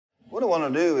What I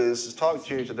want to do is talk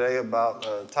to you today about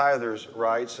tithers'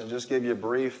 rights and just give you a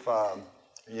brief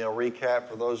recap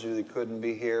for those of you that couldn't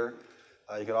be here.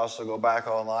 You can also go back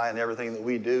online. Everything that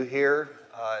we do here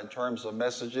in terms of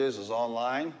messages is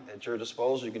online at your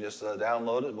disposal. You can just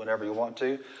download it whenever you want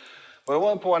to. But I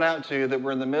want to point out to you that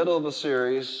we're in the middle of a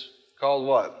series called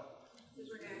what?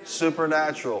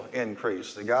 Supernatural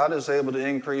increase. That God is able to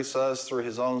increase us through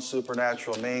His own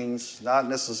supernatural means, not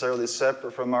necessarily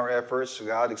separate from our efforts.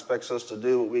 God expects us to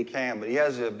do what we can, but He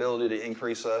has the ability to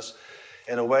increase us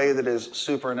in a way that is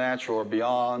supernatural or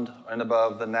beyond and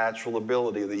above the natural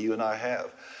ability that you and I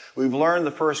have. We've learned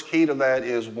the first key to that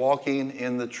is walking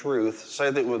in the truth.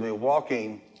 Say that with me,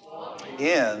 walking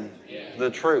in the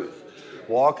truth.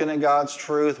 Walking in God's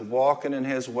truth, walking in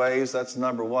His ways, that's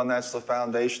number one. That's the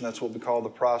foundation. That's what we call the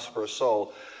prosperous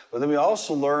soul. But then we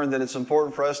also learn that it's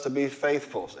important for us to be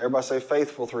faithful. Everybody say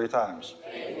faithful 3 times.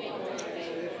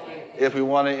 If we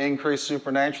want to increase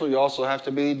supernaturally, you also have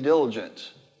to be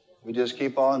diligent. We just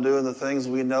keep on doing the things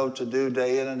we know to do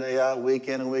day in and day out, week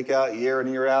in and week out, year in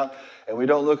and year out. And we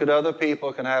don't look at other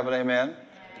people. Can I have an amen?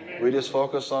 We just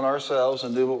focus on ourselves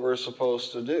and do what we're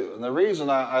supposed to do. And the reason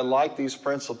I like these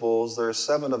principles, there's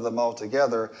 7 of them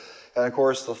altogether. And of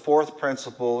course, the 4th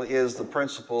principle is the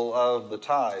principle of the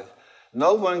tithe.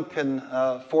 No one can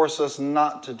force us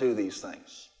not to do these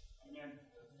things.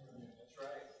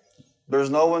 There's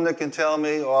no one that can tell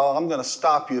me, well, I'm going to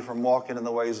stop you from walking in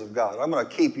the ways of God. I'm going to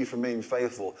keep you from being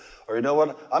faithful. Or you know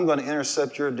what? I'm going to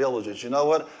intercept your diligence. You know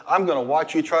what? I'm going to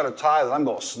watch you try to tithe and I'm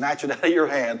going to snatch it out of your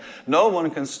hand. No one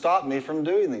can stop me from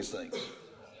doing these things.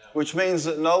 Which means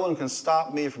that no one can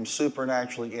stop me from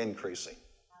supernaturally increasing.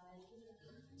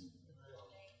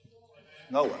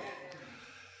 No one.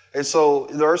 And so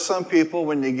there are some people,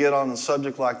 when you get on a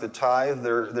subject like the tithe,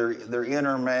 their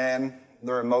inner man,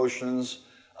 their emotions,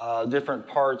 different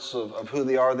parts of who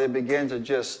they are, they begin to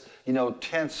just,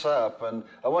 tense up. And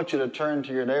I want you to turn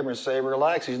to your neighbor and say,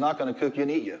 relax, he's not going to cook you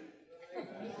and eat you.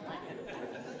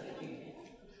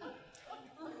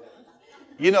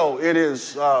 It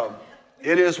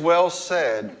is well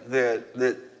said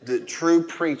that true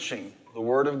preaching, the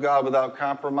Word of God without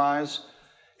compromise,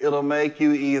 it'll make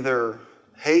you either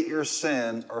hate your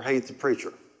sin or hate the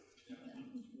preacher.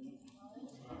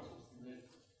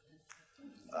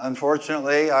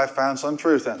 Unfortunately, I found some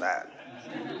truth in that.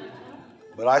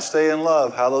 But I stay in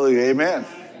love. Hallelujah. Amen.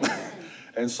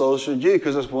 And so should you,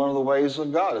 because it's one of the ways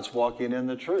of God. It's walking in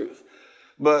the truth.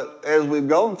 But as we've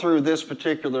gone through this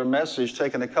particular message,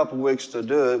 taking a couple weeks to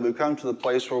do it, we've come to the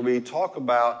place where we talk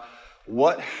about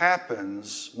what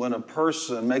happens when a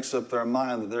person makes up their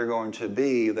mind that they're going to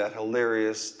be that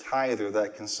hilarious tither,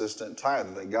 that consistent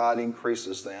tither, that God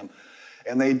increases them.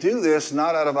 And they do this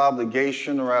not out of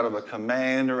obligation or out of a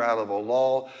command or out of a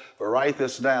law, but write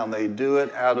this down. They do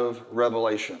it out of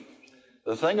revelation.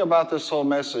 The thing about this whole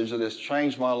message that has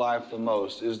changed my life the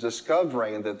most is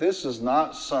discovering that this is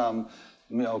not some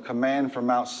command from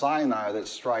Mount Sinai that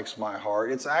strikes my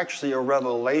heart. It's actually a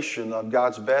revelation of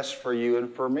God's best for you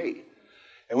and for me.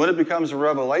 And when it becomes a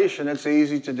revelation, it's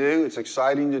easy to do. It's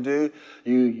exciting to do.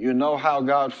 You know how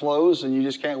God flows, and you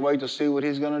just can't wait to see what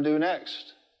He's going to do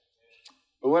next.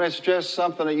 But when it's just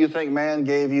something that you think man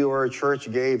gave you or a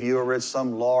church gave you or it's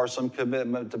some law or some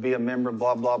commitment to be a member,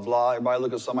 blah, blah, blah. Everybody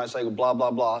look at somebody and say, blah,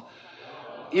 blah, blah.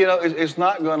 It's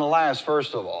not going to last,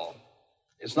 first of all.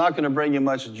 It's not going to bring you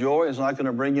much joy. It's not going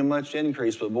to bring you much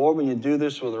increase. But boy, when you do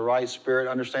this with the right spirit,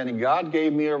 understanding God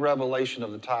gave me a revelation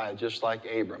of the tithe, just like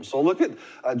Abram. So look at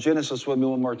Genesis with me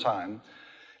one more time.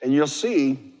 And you'll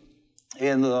see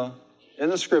in the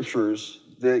scriptures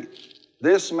that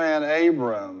this man,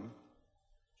 Abram,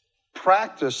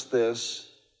 practiced this,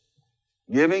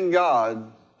 giving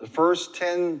God the first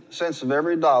 10 cents of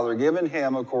every dollar, giving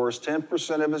Him, of course,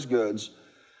 10% of his goods.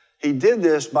 He did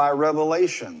this by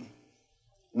revelation,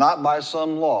 not by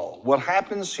some law. What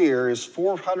happens here is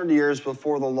 400 years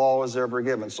before the law was ever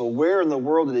given. So where in the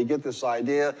world did he get this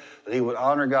idea that he would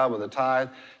honor God with a tithe?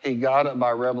 He got it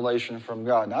by revelation from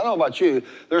God. Now, I don't know about you.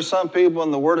 There's some people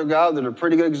in the Word of God that are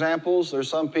pretty good examples. There's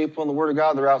some people in the Word of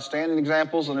God that are outstanding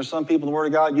examples. And there's some people in the Word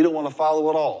of God you don't want to follow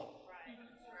at all.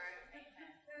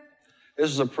 This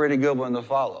is a pretty good one to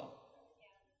follow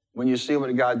when you see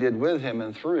what God did with him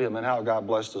and through him and how God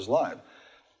blessed his life.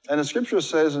 And the scripture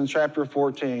says in chapter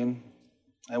 14,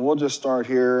 and we'll just start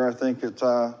here, I think at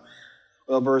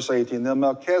verse 18. Then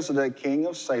Melchizedek, king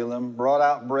of Salem, brought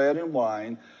out bread and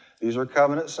wine. These are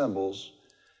covenant symbols.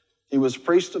 He was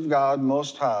priest of God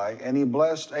Most High, and he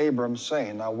blessed Abram,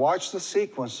 saying, now watch the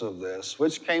sequence of this.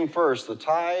 Which came first, the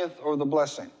tithe or the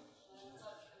blessing?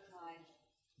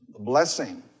 The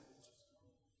blessing.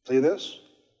 See this?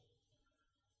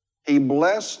 he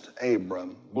blessed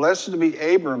Abram. Blessed to be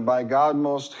Abram by God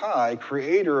Most High,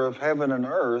 creator of heaven and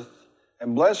earth,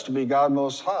 and blessed to be God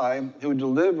Most High, who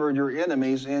delivered your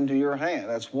enemies into your hand.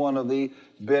 That's one of the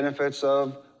benefits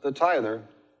of the tither.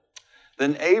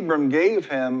 Then Abram gave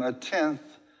him a tenth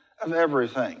of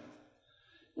everything.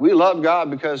 We love God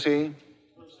because he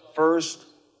first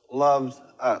loved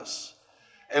us.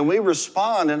 And we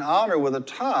respond in honor with a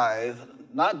tithe,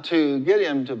 not to get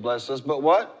him to bless us, but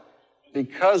what?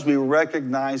 Because we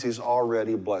recognize he's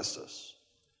already blessed us.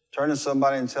 Turn to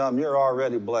somebody and tell them, you're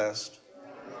already blessed.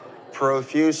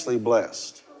 Profusely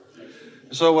blessed.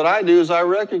 So what I do is I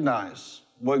recognize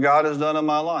what God has done in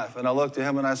my life. And I look to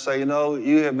him and I say, you know,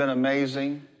 you have been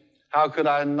amazing. How could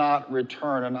I not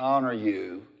return and honor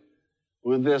you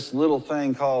with this little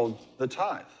thing called the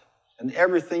tithe and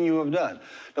everything you have done?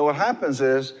 Now what happens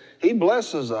is he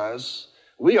blesses us,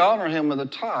 we honor him with a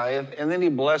tithe, and then he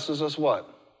blesses us what?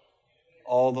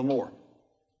 All the more.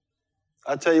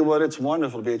 I tell you what, it's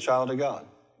wonderful to be a child of God.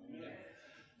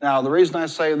 Now, the reason I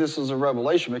say this is a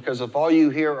revelation, because if all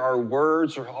you hear are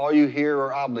words, or all you hear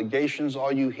are obligations,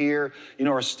 all you hear,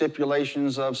 are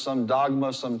stipulations of some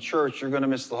dogma, some church, you're going to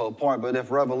miss the whole point. But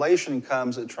if revelation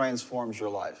comes, it transforms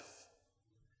your life.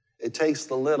 It takes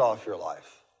the lid off your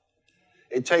life.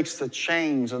 It takes the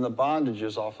chains and the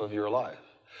bondages off of your life.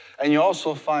 And you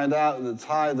also find out that the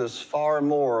tithe is far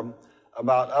more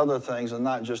about other things and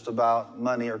not just about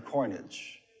money or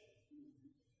coinage.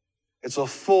 It's a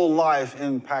full life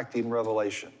impacting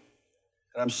revelation.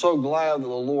 And I'm so glad that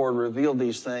the Lord revealed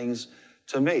these things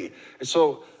to me. And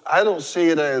so I don't see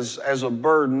it as a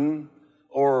burden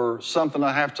or something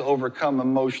I have to overcome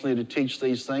emotionally to teach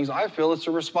these things. I feel it's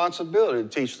a responsibility to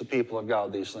teach the people of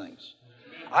God these things.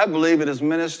 I believe it is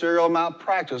ministerial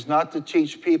malpractice not to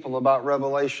teach people about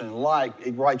revelation like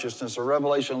righteousness, or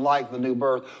revelation like the new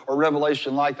birth, or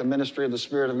revelation like the ministry of the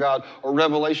Spirit of God, or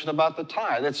revelation about the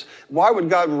tithe. Why would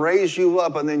God raise you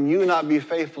up and then you not be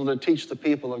faithful to teach the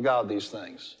people of God these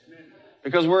things?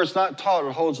 Because where it's not taught,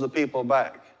 it holds the people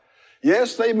back.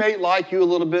 Yes, they may like you a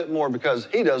little bit more because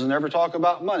he doesn't ever talk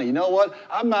about money. You know what?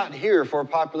 I'm not here for a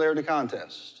popularity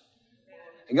contest.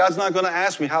 And God's not going to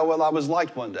ask me how well I was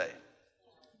liked one day.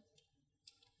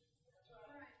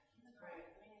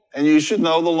 And you should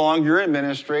know the longer you're in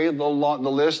ministry, the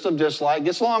list of dislike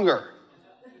gets longer.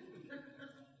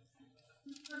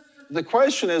 The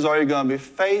question is, are you going to be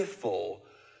faithful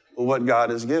with what God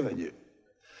has given you?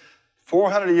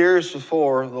 400 years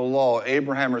before the law,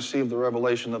 Abraham received the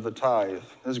revelation of the tithe.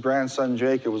 His grandson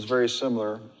Jacob was very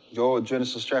similar. Go to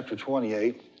Genesis chapter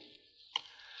 28.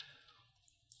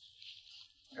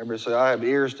 Everybody say, I have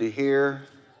ears to hear,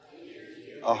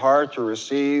 a heart to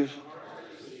receive.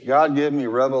 God give me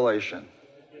revelation.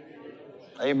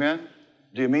 Amen.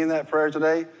 Do you mean that prayer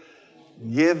today?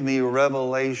 Give me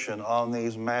revelation on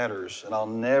these matters, and I'll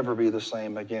never be the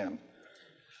same again.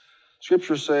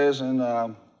 Scripture says, and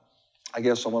I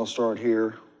guess I'm going to start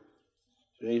here,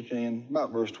 18,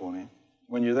 about verse 20.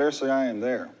 When you're there, say, I am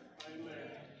there. Amen.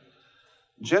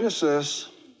 Genesis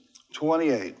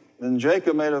 28. Then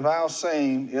Jacob made a vow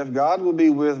saying, if God will be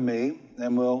with me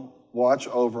and will watch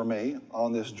over me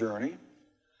on this journey,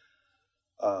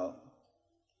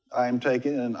 I am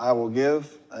taken, and I will give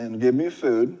me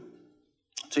food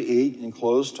to eat and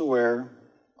clothes to wear.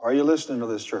 Are you listening to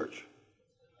this, church?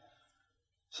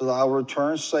 So that I will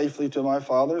return safely to my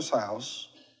father's house,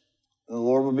 and the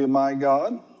Lord will be my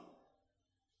God.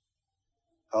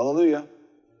 Hallelujah.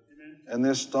 Amen. And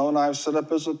this stone I've set up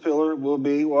as a pillar will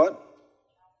be what?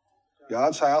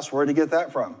 God's house. Where did he get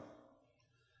that from?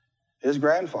 His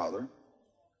grandfather.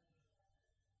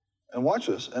 And watch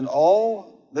this. And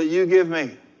all that you give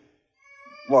me,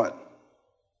 what?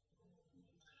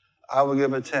 I will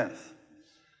give a tenth.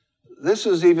 This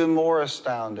is even more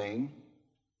astounding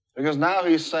because now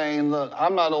he's saying, look,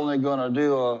 I'm not only going to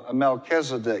do a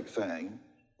Melchizedek thing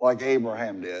like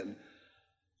Abraham did.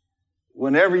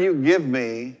 Whenever you give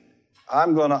me,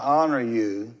 I'm going to honor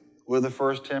you with the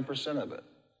first 10% of it.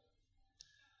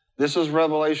 This is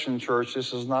revelation, church.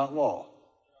 This is not law.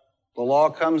 The law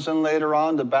comes in later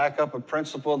on to back up a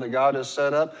principle that God has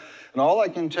set up. And all I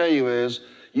can tell you is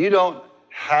you don't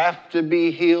have to be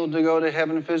healed to go to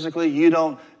heaven physically. You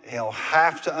don't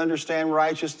have to understand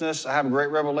righteousness. I have a great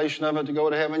revelation of it to go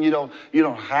to heaven. You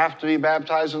don't have to be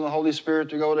baptized in the Holy Spirit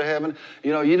to go to heaven.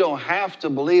 You don't have to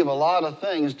believe a lot of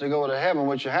things to go to heaven.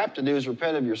 What you have to do is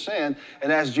repent of your sin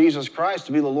and ask Jesus Christ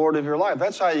to be the Lord of your life.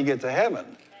 That's how you get to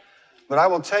heaven. But I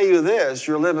will tell you this,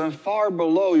 you're living far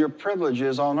below your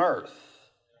privileges on earth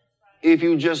if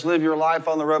you just live your life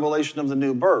on the revelation of the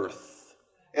new birth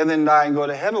and then die and go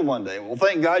to heaven one day. Well,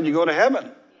 thank God you go to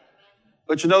heaven.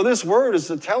 But you know, this word is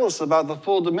to tell us about the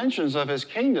full dimensions of his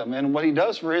kingdom and what he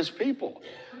does for his people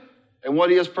and what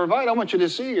he has provided. I want you to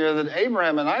see here that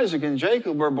Abraham and Isaac and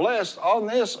Jacob were blessed on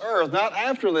this earth, not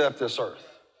after they left this earth.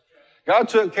 God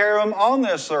took care of them on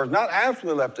this earth, not after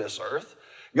they left this earth.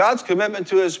 God's commitment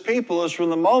to his people is from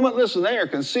the moment, listen, they are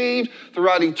conceived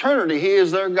throughout eternity. He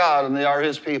is their God and they are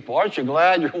his people. Aren't you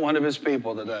glad you're one of his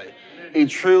people today? He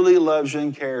truly loves you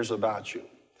and cares about you.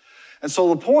 And so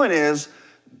the point is,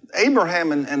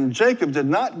 Abraham and Jacob did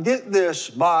not get this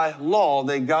by law.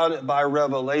 They got it by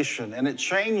revelation, and it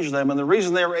changed them. And the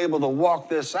reason they were able to walk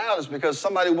this out is because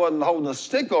somebody wasn't holding a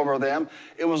stick over them.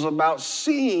 It was about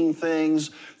seeing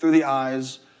things through the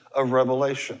eyes of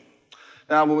revelation.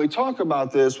 Now, when we talk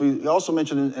about this, we also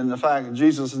mentioned in the fact that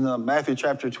Jesus in Matthew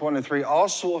chapter 23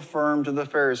 also affirmed to the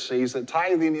Pharisees that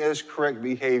tithing is correct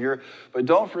behavior, but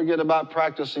don't forget about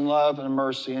practicing love and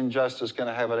mercy and justice. Can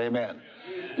I have it? Amen.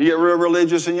 You get real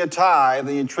religious and you tithe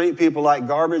and you treat people like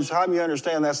garbage. How do you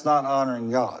understand that's not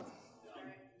honoring God?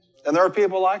 And there are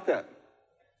people like that.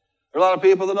 There are a lot of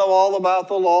people that know all about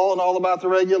the law and all about the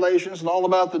regulations and all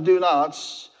about the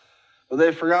do-nots, but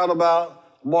they forgot about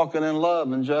walking in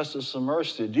love and justice and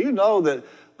mercy. Do you know that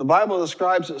the Bible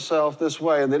describes itself this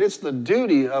way, that it's the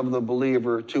duty of the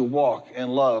believer to walk in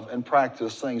love and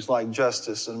practice things like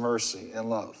justice and mercy and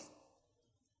love?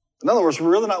 In other words, we're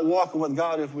really not walking with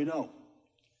God if we don't.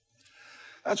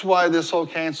 That's why this whole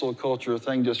cancel culture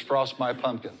thing just frosts my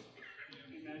pumpkin.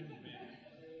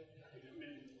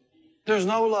 There's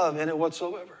no love in it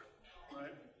whatsoever.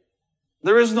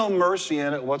 There is no mercy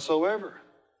in it whatsoever.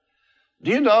 Do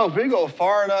you know if we go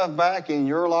far enough back in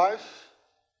your life,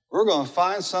 we're going to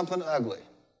find something ugly.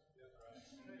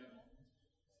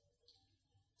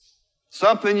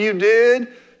 Something you did,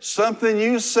 something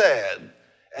you said.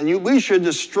 And we should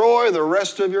destroy the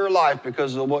rest of your life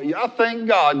because of what you... I thank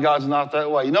God God's not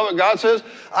that way. You know what God says?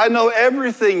 I know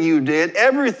everything you did,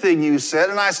 everything you said,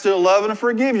 and I still love and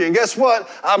forgive you. And guess what?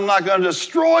 I'm not going to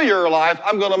destroy your life.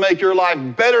 I'm going to make your life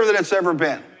better than it's ever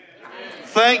been.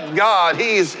 Thank God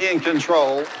he's in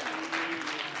control.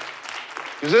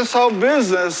 Because this whole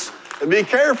business, and be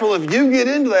careful if you get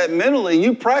into that mentally,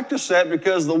 you practice that,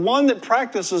 because the one that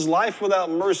practices life without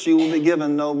mercy will be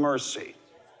given no mercy.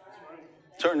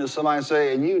 Turn to somebody and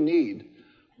say, and you need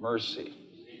mercy.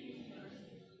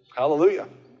 Hallelujah.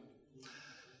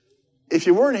 If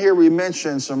you weren't here, we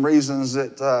mentioned some reasons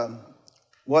that a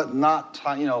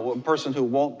person who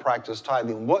won't practice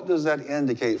tithing, what does that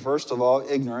indicate? First of all,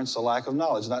 ignorance, a lack of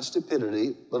knowledge, not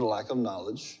stupidity, but a lack of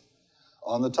knowledge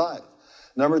on the tithe.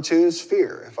 Number two is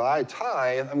fear. If I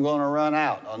tithe, I'm going to run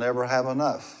out. I'll never have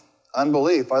enough.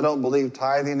 Unbelief. I don't believe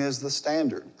tithing is the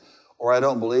standard, or I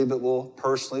don't believe it will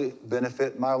personally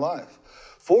benefit my life.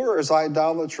 Four is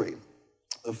idolatry.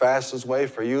 The fastest way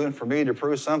for you and for me to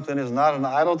prove something is not an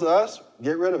idol to us,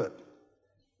 get rid of it.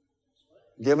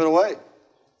 Give it away.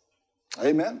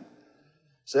 Amen.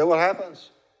 See what happens?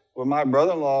 When my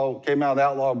brother-in-law came out of the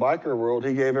outlaw biker world,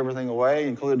 he gave everything away,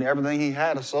 including everything he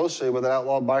had associated with the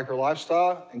outlaw biker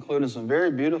lifestyle, including some very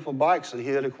beautiful bikes that he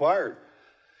had acquired.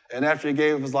 And after he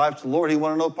gave his life to the Lord, he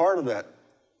wanted no part of that.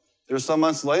 There was some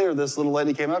months later, this little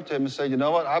lady came up to him and said, you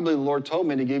know what? I believe the Lord told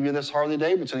me to give you this Harley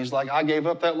Davidson. He's like, I gave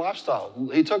up that lifestyle.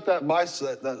 He took that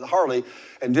Harley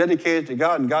and dedicated it to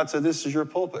God, and God said, this is your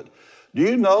pulpit. Do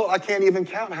you know, I can't even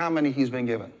count how many he's been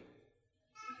given.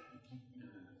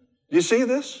 Do you see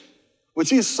this? What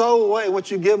you sow away,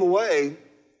 what you give away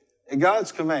at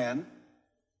God's command,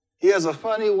 he has a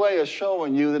funny way of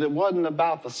showing you that it wasn't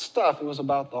about the stuff, it was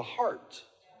about the heart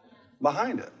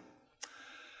behind it.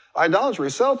 Idolatry,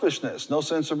 selfishness, no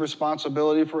sense of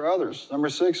responsibility for others. Number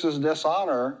six is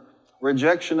dishonor.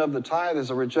 Rejection of the tithe is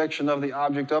a rejection of the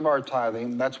object of our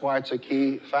tithing. That's why it's a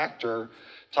key factor.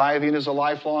 Tithing is a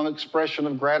lifelong expression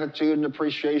of gratitude and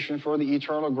appreciation for the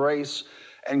eternal grace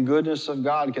and goodness of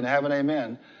God. Can I have an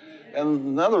amen? And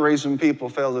another reason people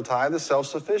fail to tithe is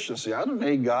self-sufficiency. I don't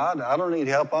need God. I don't need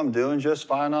help. I'm doing just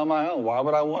fine on my own. Why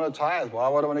would I want to tithe? Why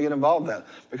would I want to get involved in that?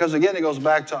 Because again, it goes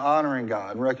back to honoring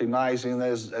God and recognizing that,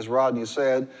 as Rodney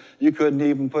said, you couldn't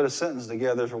even put a sentence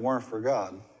together if it weren't for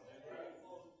God.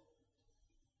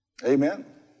 Amen.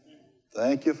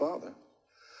 Thank you, Father.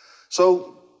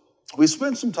 So we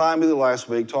spent some time with you last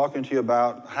week talking to you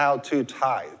about how to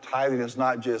tithe. Tithing is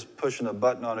not just pushing a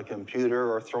button on a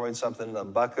computer or throwing something in a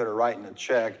bucket or writing a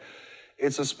check.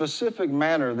 It's a specific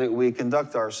manner that we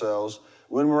conduct ourselves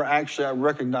when we're actually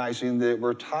recognizing that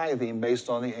we're tithing based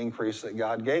on the increase that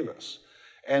God gave us.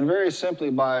 And very simply,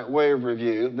 by way of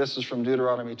review, this is from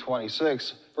Deuteronomy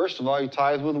 26. First of all, you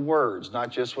tithe with words, not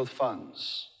just with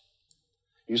funds.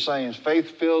 You're saying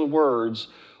faith-filled words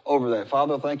over that.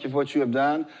 Father, thank you for what you have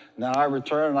done. Now I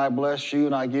return and I bless you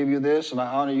and I give you this and I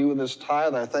honor you with this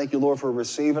tithe. I thank you, Lord, for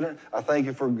receiving it. I thank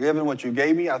you for giving what you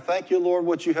gave me. I thank you, Lord,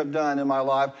 what you have done in my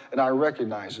life, and I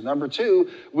recognize it. Number two,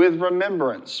 with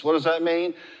remembrance. What does that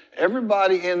mean?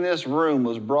 Everybody in this room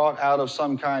was brought out of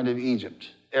some kind of Egypt.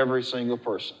 Every single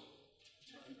person.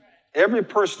 Every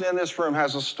person in this room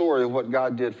has a story of what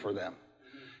God did for them.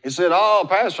 He said, oh,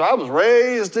 Pastor, I was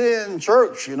raised in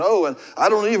church, and I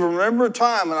don't even remember a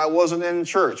time when I wasn't in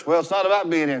church. Well, it's not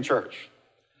about being in church.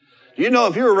 Do you know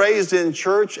if you were raised in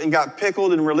church and got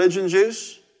pickled in religion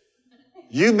juice,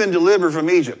 you've been delivered from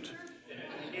Egypt.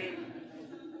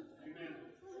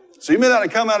 So you may not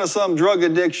have come out of some drug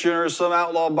addiction or some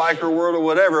outlaw biker world or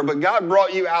whatever, but God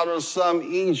brought you out of some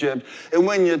Egypt. And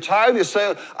when you tithe, you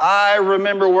say, I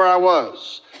remember where I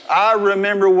was. I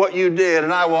remember what you did,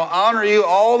 and I will honor you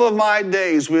all of my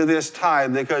days with this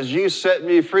tithe because you set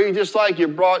me free, just like you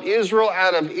brought Israel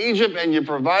out of Egypt and you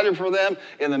provided for them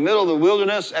in the middle of the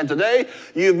wilderness. And today,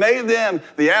 you've made them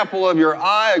the apple of your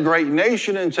eye, a great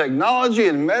nation in technology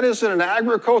and medicine and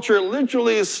agriculture. It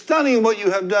literally is stunning what you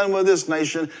have done with this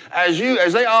nation. As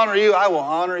they honor you, I will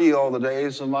honor you all the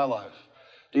days of my life.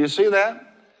 Do you see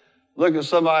that? Look at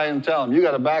somebody and tell them, you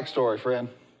got a backstory, friend.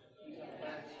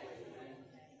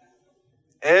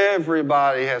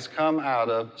 Everybody has come out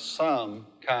of some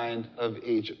kind of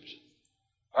Egypt.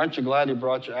 Aren't you glad he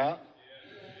brought you out?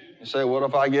 You say, what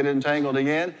if I get entangled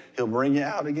again? He'll bring you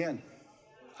out again.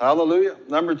 Hallelujah.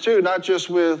 Number two, not just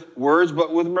with words,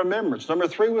 but with remembrance. Number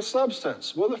three, with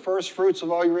substance. With the first fruits of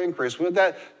all your increase. With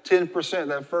that 10%,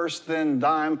 that first thin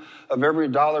dime of every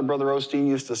dollar, Brother Osteen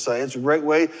used to say. It's a great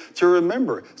way to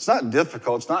remember. It's not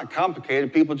difficult. It's not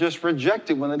complicated. People just reject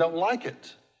it when they don't like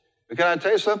it. But can I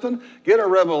tell you something? Get a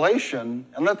revelation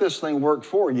and let this thing work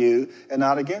for you and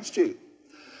not against you.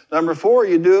 Number four,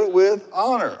 you do it with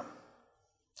honor.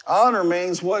 Honor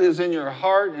means what is in your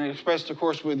heart and expressed, of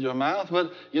course, with your mouth.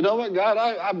 But you know what, God,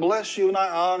 I bless you and I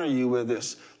honor you with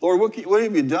this. Lord, what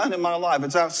have you done in my life?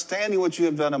 It's outstanding what you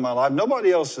have done in my life.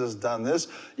 Nobody else has done this.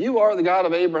 You are the God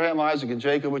of Abraham, Isaac, and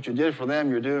Jacob. What you did for them,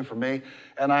 you're doing for me,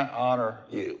 and I honor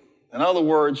you. In other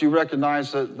words, you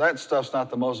recognize that stuff's not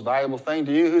the most valuable thing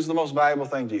to you. Who's the most valuable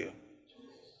thing to you?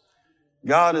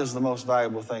 God is the most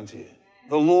valuable thing to you.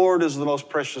 The Lord is the most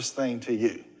precious thing to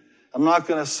you. I'm not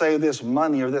going to say this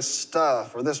money or this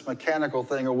stuff or this mechanical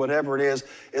thing or whatever it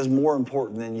is more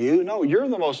important than you. No, you're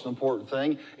the most important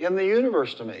thing in the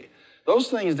universe to me. Those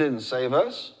things didn't save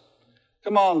us.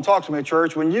 Come on, talk to me,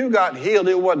 church. When you got healed,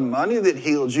 it wasn't money that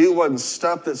healed you. It wasn't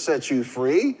stuff that set you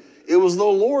free. It was the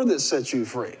Lord that set you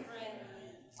free.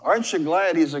 Aren't you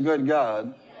glad he's a good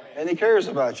God and he cares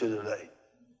about you today?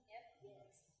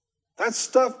 That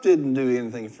stuff didn't do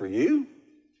anything for you.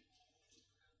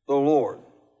 The Lord.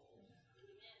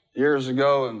 Years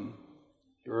ago in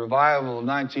the revival of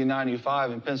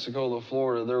 1995 in Pensacola,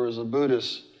 Florida, there was a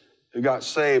Buddhist who got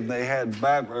saved. They had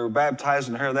baptized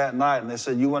in her that night, and they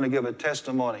said, you want to give a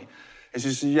testimony? And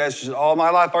she said, yes. She said, all my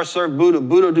life I served Buddha.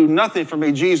 Buddha do nothing for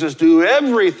me. Jesus do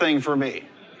everything for me.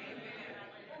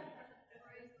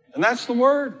 And that's the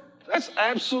Word. That's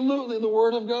absolutely the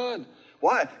Word of God.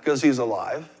 Why? Because he's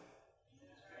alive.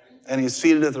 And he's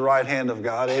seated at the right hand of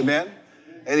God. Amen?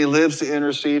 And he lives to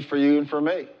intercede for you and for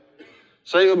me.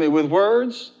 Say it with me. With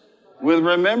words, with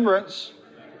remembrance,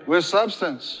 with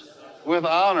substance, with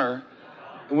honor,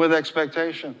 and with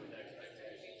expectation.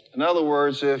 In other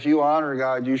words, if you honor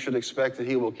God, you should expect that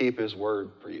he will keep his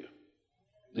word for you.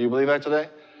 Do you believe that today?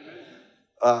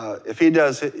 If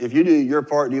you do your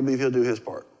part, do you believe he'll do his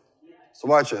part? So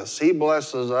watch this. He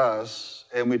blesses us,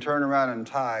 and we turn around and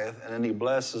tithe, and then he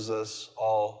blesses us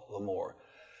all the more.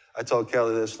 I told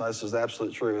Kelly this, and this is the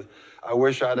absolute truth. I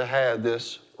wish I'd have had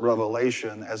this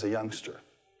revelation as a youngster.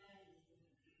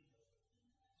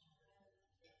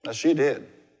 Now, she did.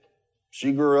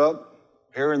 She grew up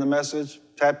hearing the message,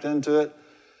 tapped into it.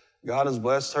 God has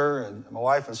blessed her and my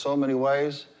wife in so many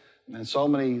ways and in so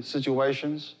many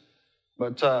situations.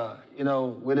 But,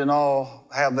 we didn't all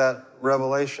have that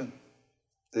revelation.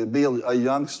 To be a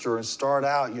youngster and start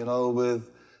out,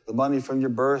 with the money from your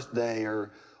birthday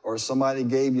or somebody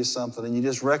gave you something and you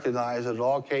just recognize that it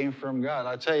all came from God.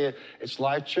 I tell you, it's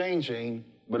life-changing,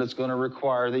 but it's going to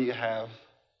require that you have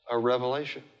a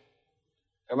revelation.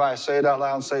 Everybody say it out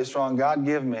loud and say it strong. God,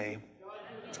 give me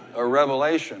a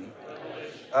revelation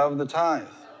of the tithe.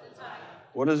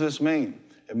 What does this mean?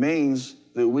 It means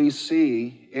that we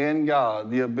see in God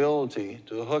the ability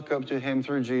to hook up to him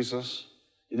through Jesus,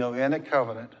 in a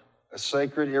covenant, a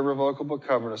sacred, irrevocable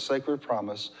covenant, a sacred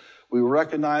promise. We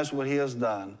recognize what he has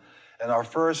done. And our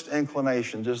first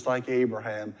inclination, just like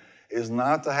Abraham, is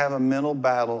not to have a mental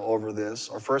battle over this.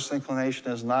 Our first inclination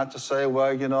is not to say,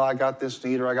 well, you know, I got this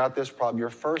need or I got this problem. Your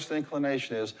first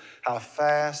inclination is, how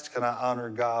fast can I honor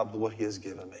God with what he has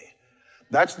given me?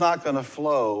 That's not going to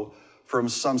flow from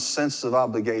some sense of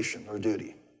obligation or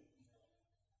duty.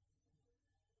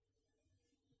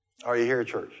 Are you here,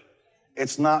 church?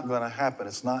 It's not going to happen.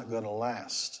 It's not going to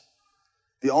last.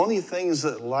 The only things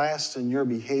that last in your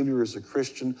behavior as a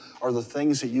Christian are the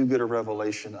things that you get a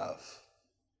revelation of.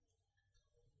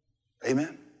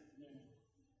 Amen?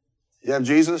 You have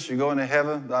Jesus, you go into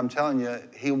heaven, but I'm telling you,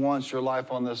 he wants your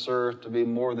life on this earth to be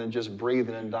more than just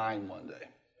breathing and dying one day.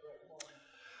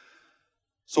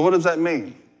 So what does that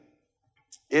mean?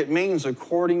 It means,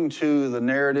 according to the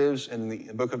narratives in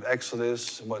the book of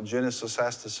Exodus, and what Genesis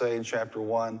has to say in chapter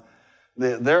 1,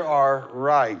 that there are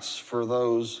rights for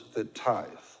those that tithe.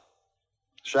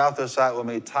 Shout this out with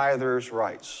me, tithers'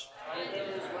 rights.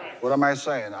 What am I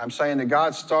saying? I'm saying that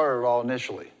God started it all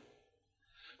initially.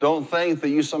 Don't think that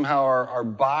you somehow are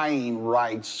buying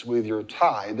rights with your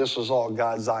tithe. This was all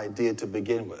God's idea to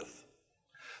begin with.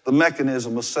 The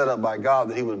mechanism was set up by God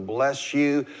that he would bless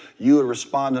you, you would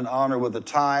respond in honor with the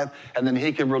tithe, and then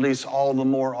he could release all the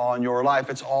more on your life.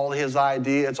 It's all his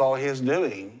idea. It's all his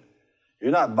doing.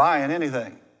 You're not buying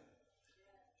anything.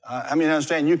 I mean,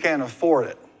 understand, you can't afford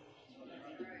it.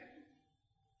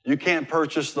 You can't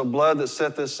purchase the blood that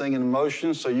set this thing in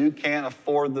motion, so you can't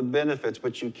afford the benefits,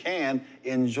 but you can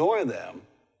enjoy them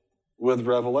with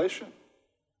revelation.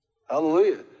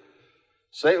 Hallelujah.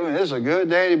 Say it with me, this is a good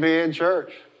day to be in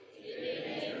church.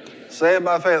 Say it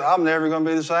by faith, I'm never going to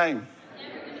be the same.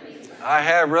 I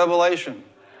have revelation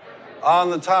on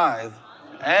the tithe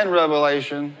and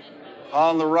revelation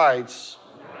on the rights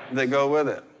that go with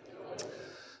it.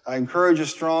 I encourage you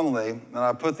strongly, and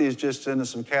I put these just into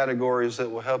some categories that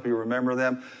will help you remember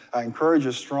them. I encourage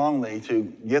you strongly to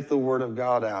get the Word of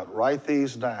God out. Write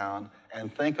these down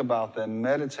and think about them.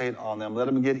 Meditate on them. Let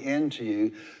them get into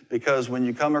you, because when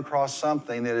you come across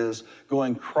something that is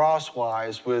going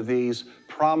crosswise with these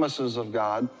promises of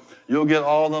God, you'll get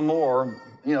all the more,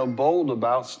 bold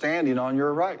about standing on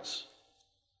your rights.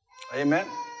 Amen?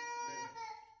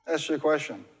 That's your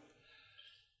question.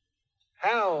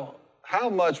 How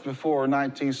much before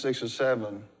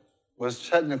 1967 was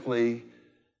technically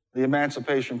the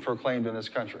emancipation proclaimed in this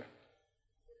country?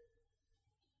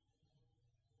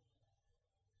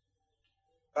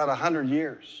 About 100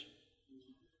 years.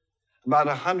 About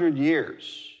 100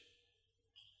 years.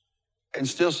 And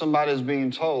still somebody's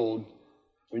being told,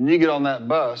 when you get on that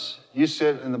bus, you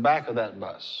sit in the back of that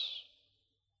bus.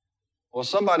 Well,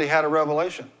 somebody had a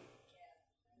revelation.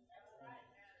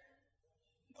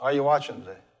 Are you watching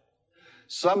today?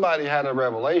 Somebody had a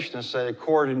revelation and said,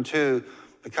 according to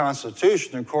the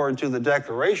Constitution, according to the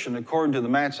Declaration, according to the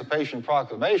Emancipation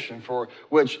Proclamation, for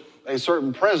which a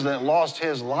certain president lost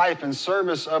his life in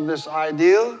service of this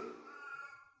ideal,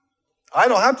 I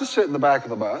don't have to sit in the back of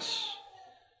the bus.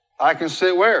 I can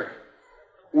sit where?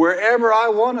 Wherever I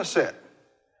want to sit.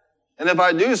 And if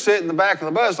I do sit in the back of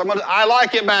the bus, I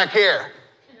like it back here.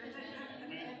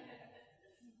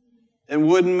 And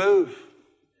wouldn't move.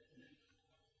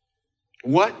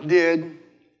 What did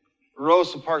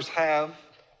Rosa Parks have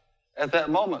at that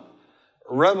moment?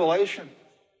 Revelation.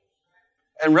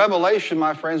 And revelation,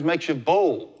 my friends, makes you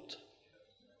bold.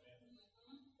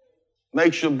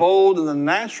 Makes you bold in the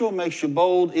natural, makes you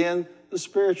bold in the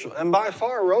spiritual. And by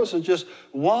far, Rosa is just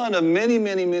one of many,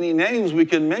 many, many names we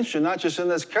can mention, not just in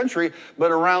this country,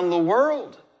 but around the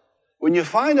world. When you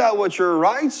find out what your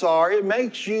rights are, it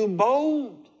makes you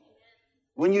bold.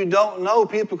 When you don't know,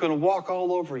 people can walk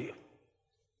all over you.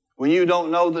 When you don't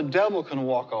know, the devil can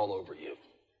walk all over you.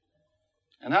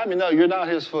 And how many know you're not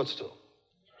his footstool?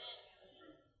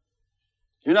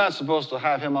 You're not supposed to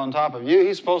have him on top of you.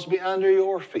 He's supposed to be under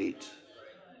your feet,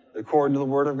 according to the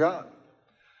Word of God.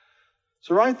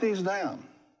 So write these down.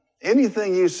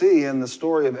 Anything you see in the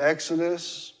story of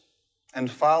Exodus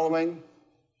and following,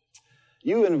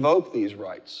 you invoke these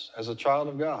rights as a child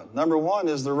of God. Number one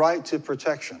is the right to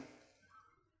protection.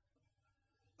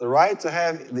 The right to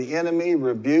have the enemy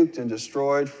rebuked and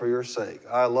destroyed for your sake.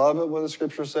 I love it when the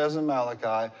scripture says in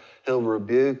Malachi, he'll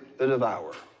rebuke the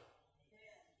devourer.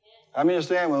 I mean,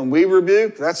 understand, when we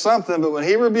rebuke, that's something, but when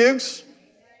he rebukes,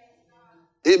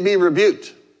 it be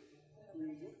rebuked.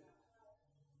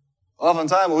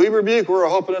 Oftentimes, when we rebuke, we're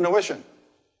hoping and a wishing.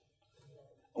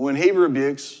 When he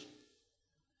rebukes,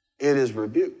 it is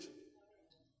rebuked.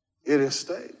 It is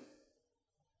stayed.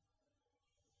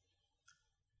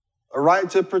 A right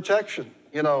to protection.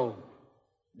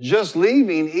 Just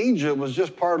leaving Egypt was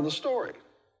just part of the story.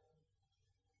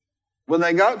 When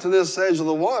they got to this edge of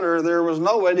the water, there was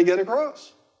no way to get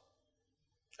across.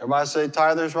 Everybody say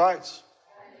tithers' rights.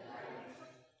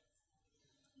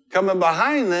 Coming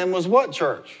behind them was what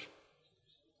church?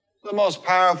 The most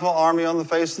powerful army on the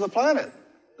face of the planet.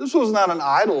 This was not an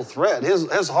idle threat.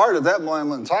 His heart at that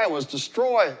moment in time was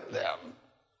destroy them.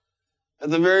 At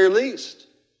the very least,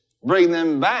 bring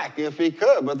them back if he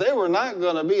could. But they were not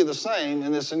going to be the same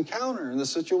in this encounter, in this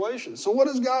situation. So what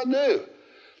does God do?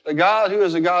 The God who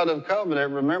is a God of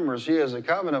covenant, remembers he is a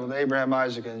covenant with Abraham,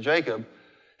 Isaac, and Jacob.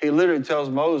 He literally tells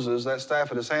Moses that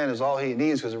staff in his hand is all he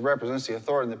needs because it represents the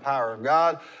authority and the power of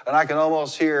God. And I can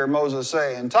almost hear Moses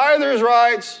saying, tithers'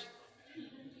 rights.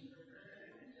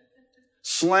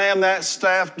 Slam that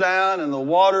staff down and the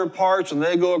water parts and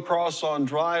they go across on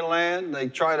dry land. They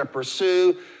try to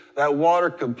pursue. That water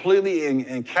completely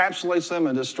encapsulates them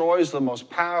and destroys the most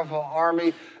powerful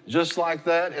army just like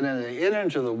that. And then they enter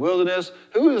into the wilderness.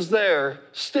 Who is there?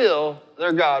 Still,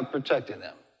 their God protecting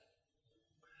them.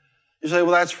 You say,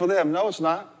 well, that's for them. No, it's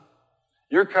not.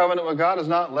 Your covenant with God is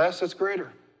not less, it's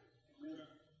greater.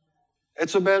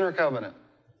 It's a better covenant.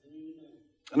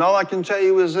 And all I can tell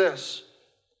you is this.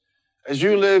 As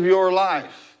you live your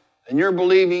life and you're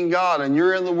believing God and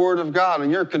you're in the Word of God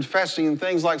and you're confessing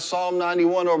things like Psalm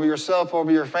 91 over yourself,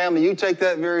 over your family, you take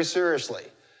that very seriously.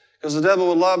 Because the devil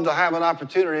would love to have an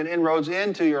opportunity and inroads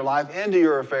into your life, into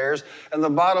your affairs. And the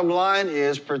bottom line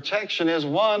is protection is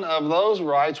one of those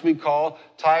rights we call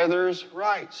tithers'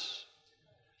 rights.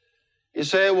 You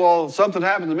say, well, something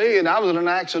happened to me and I was in an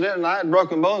accident and I had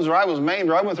broken bones or I was maimed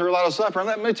or I went through a lot of suffering.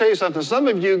 Let me tell you something. Some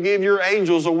of you give your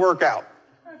angels a workout.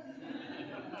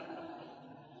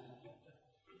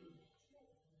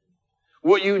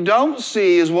 What you don't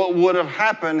see is what would have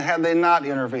happened had they not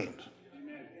intervened.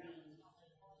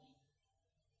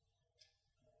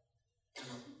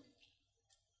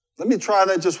 Let me try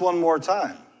that just one more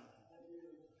time.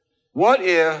 What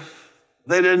if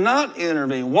they did not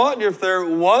intervene? What if there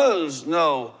was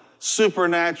no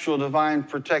supernatural divine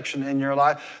protection in your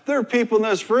life? There are people in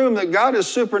this room that God has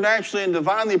supernaturally and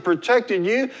divinely protected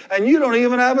you, and you don't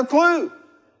even have a clue.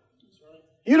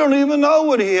 You don't even know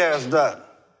what he has done.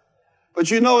 But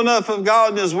you know enough of God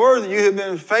and his word that you have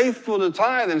been faithful to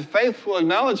tithe and faithful to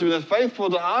acknowledge him and faithful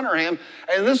to honor him.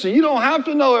 And listen, you don't have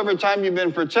to know every time you've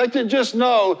been protected. Just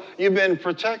know you've been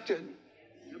protected.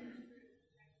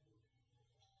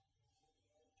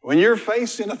 When you're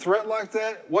facing a threat like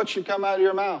that, what should come out of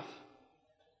your mouth?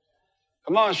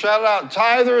 Come on, shout it out.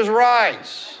 Tithers'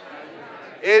 rights.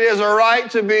 It is a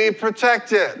right to be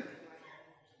protected.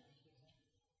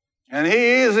 And he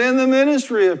is in the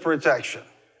ministry of protection.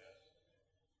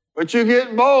 But you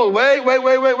get bold. Wait.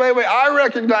 I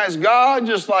recognize God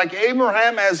just like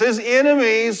Abraham as his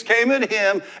enemies came at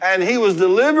him and he was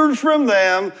delivered from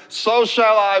them, so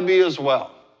shall I be as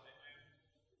well.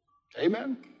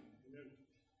 Amen.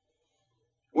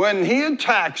 When he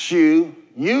attacks you,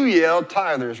 you yell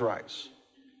tithers' rights.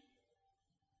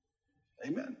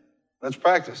 Amen. Let's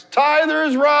practice.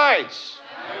 Tithers' rights.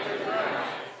 Tithers' rights.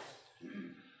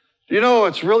 You know,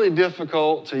 it's really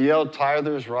difficult to yell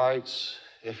tithers' rights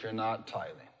if you're not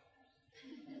tithing.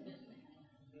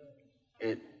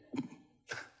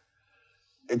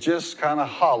 It's just kind of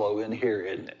hollow in here,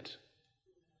 isn't it?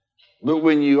 But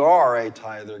when you are a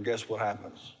tither, guess what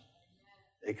happens?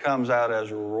 It comes out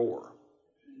as a roar.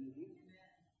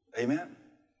 Amen.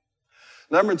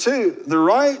 Number 2, the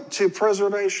right to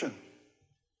preservation.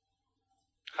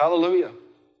 Hallelujah.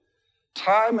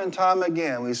 Time and time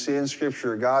again, we see in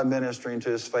Scripture God ministering to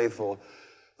his faithful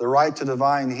the right to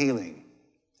divine healing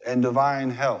and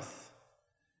divine health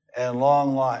and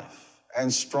long life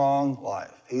and strong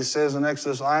life. He says in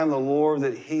Exodus, I am the Lord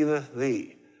that healeth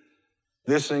thee.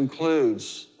 This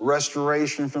includes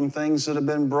restoration from things that have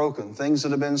been broken, things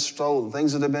that have been stolen,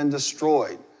 things that have been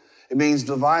destroyed. It means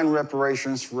divine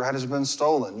reparations for what has been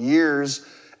stolen, years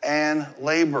and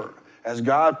labor. As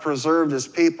God preserved his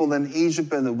people in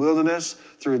Egypt in the wilderness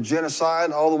through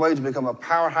genocide all the way to become a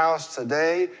powerhouse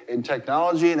today in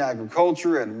technology and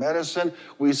agriculture and medicine,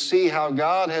 we see how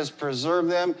God has preserved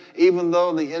them even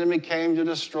though the enemy came to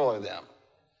destroy them.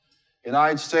 The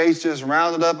United States just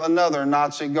rounded up another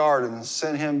Nazi guard and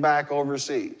sent him back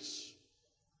overseas.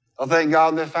 Oh, thank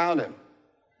God they found him.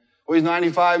 Well, he's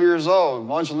 95 years old.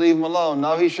 Why don't you leave him alone?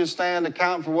 No, he should stand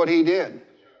account for what he did.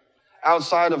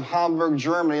 Outside of Hamburg,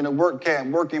 Germany, in a work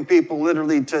camp, working people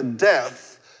literally to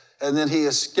death. And then he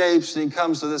escapes and he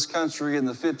comes to this country in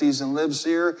the 50s and lives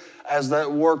here as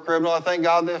that war criminal. I thank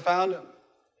God they found him.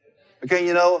 Okay,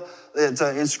 you know,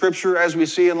 in Scripture, as we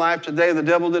see in life today, the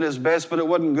devil did his best, but it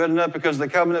wasn't good enough because the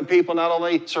covenant people not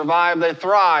only survive, they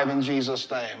thrive in Jesus'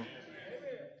 name.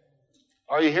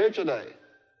 Are you here today?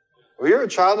 Well, you're a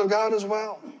child of God as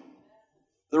well.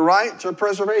 The right to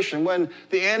preservation. When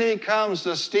the enemy comes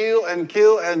to steal and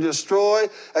kill and destroy,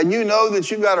 and you know that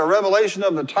you've got a revelation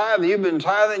of the tithe, that you've been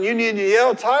tithing, you need to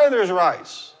yell, tithers'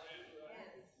 rights.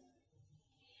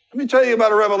 Let me tell you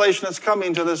about a revelation that's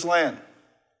coming to this land.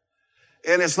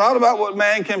 And it's not about what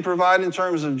man can provide in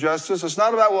terms of justice. It's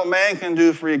not about what man can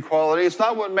do for equality. It's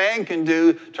not what man can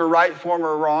do to right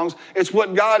former wrongs. It's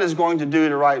what God is going to do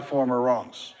to right former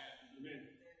wrongs.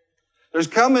 There's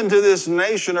come into this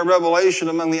nation a revelation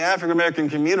among the African American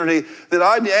community that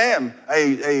I am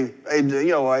a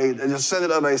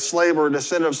descendant of a slave or a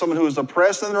descendant of someone who was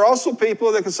oppressed. And there are also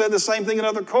people that can say the same thing in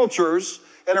other cultures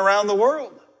and around the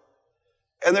world.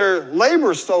 And their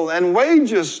labor stolen and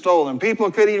wages stolen. People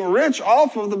getting rich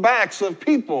off of the backs of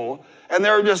people and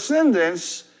their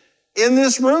descendants in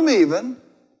this room even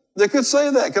that could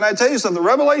say that. Can I tell you something?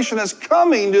 Revelation is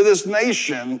coming to this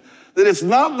nation that it's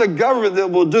not the government that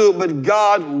will do it, but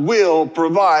God will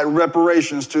provide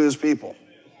reparations to his people.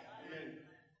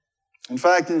 In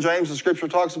fact, in James, the scripture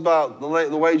talks about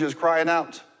the wages crying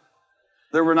out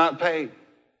that were not paid.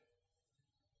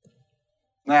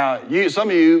 Now, some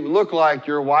of you look like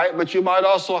you're white, but you might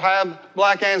also have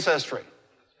black ancestry.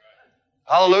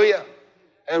 Hallelujah.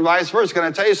 And vice versa. Can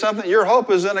I tell you something? Your hope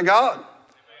is in a God.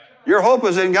 Your hope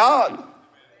is in God.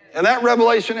 And that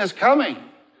revelation is coming.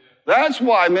 That's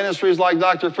why ministries like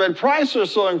Dr. Fred Price are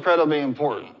so incredibly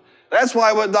important. That's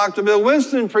why what Dr. Bill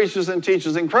Winston preaches and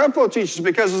teaches and Creflo teaches,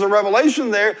 because there's a revelation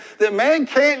there that man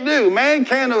can't do. Man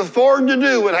can't afford to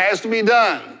do what has to be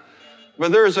done.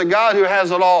 But there's a God who has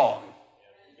it all.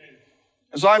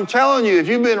 And so I'm telling you, if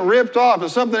you've been ripped off,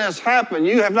 if something has happened,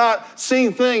 you have not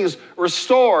seen things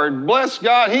restored, bless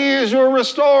God, he is your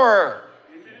restorer.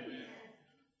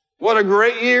 What a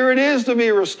great year it is to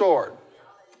be restored.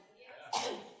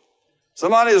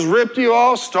 Somebody has ripped you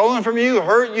off, stolen from you,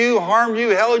 hurt you, harmed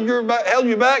you, held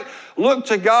you back. Look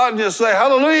to God and just say,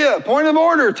 hallelujah, point of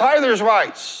order, tithers'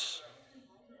 rights.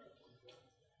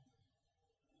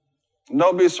 And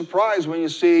don't be surprised when you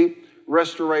see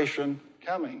restoration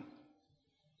coming.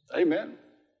 Amen.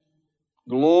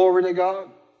 Glory to God.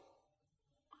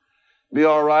 Be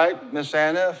all right, Miss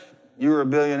Anna, if you were a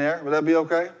billionaire. Would that be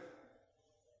okay?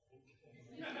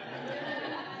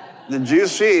 Did you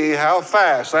see how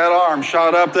fast that arm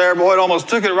shot up there? Boy, it almost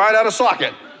took it right out of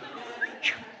socket.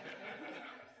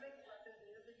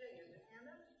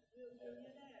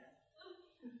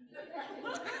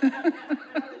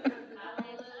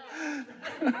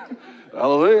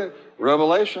 Hallelujah.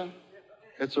 Revelation.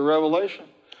 It's a revelation.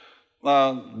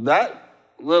 That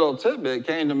little tidbit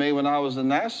came to me when I was in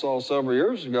Nassau several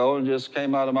years ago and just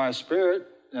came out of my spirit,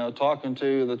 talking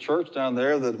to the church down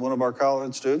there that one of our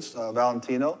college students,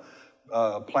 Valentino,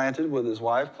 planted with his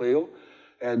wife, Cleo.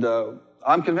 And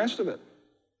I'm convinced of it.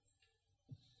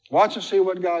 Watch and see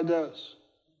what God does.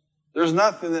 There's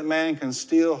nothing that man can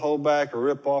steal, hold back, or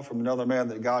rip off from another man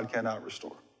that God cannot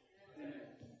restore.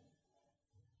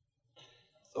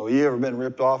 So you ever been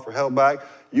ripped off or held back,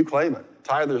 you claim it.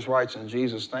 Tithers' rights in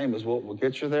Jesus' name is what will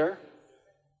get you there.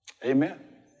 Amen.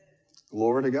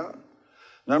 Glory to God.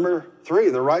 Number 3,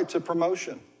 the right to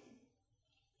promotion.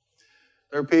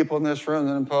 There are people in this room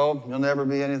that are told, you'll never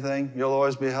be anything. You'll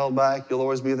always be held back. You'll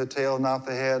always be the tail, not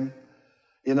the head.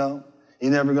 You're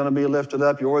never going to be lifted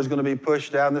up. You're always going to be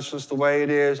pushed down. This is the way it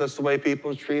is. That's the way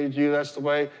people have treated you. That's the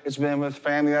way it's been with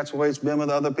family. That's the way it's been with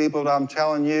other people. But I'm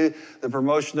telling you, the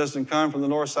promotion doesn't come from the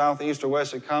north, south, east, or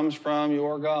west. It comes from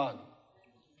your God.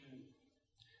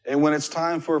 And when it's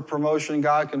time for promotion,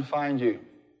 God can find you.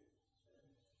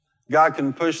 God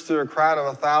can push through a crowd of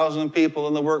 1,000 people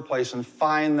in the workplace and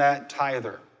find that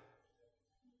tither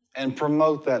and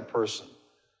promote that person.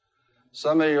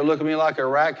 Some of you are looking at me like a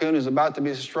raccoon who's about to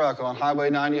be struck on Highway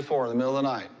 94 in the middle of the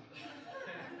night.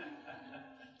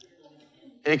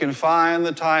 He can find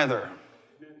the tither.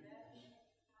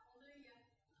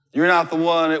 You're not the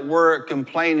one at work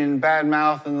complaining,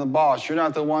 bad-mouthing the boss. You're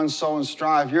not the one sowing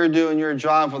strife. You're doing your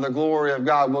job for the glory of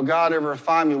God. Will God ever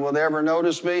find me? Will they ever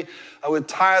notice me? With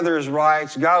tithers'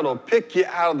 rights, God will pick you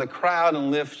out of the crowd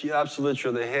and lift you up so that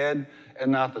you're the head and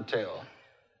not the tail.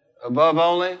 Above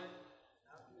only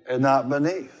and not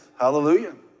beneath.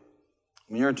 Hallelujah.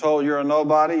 When you're told you're a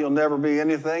nobody, you'll never be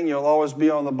anything, you'll always be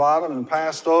on the bottom and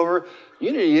passed over,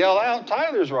 you need to yell out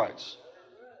tithers' rights.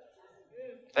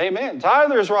 Amen.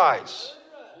 Tithers' rights.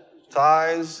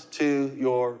 Ties to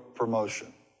your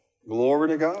promotion. Glory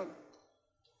to God.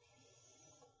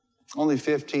 Only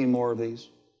 15 more of these.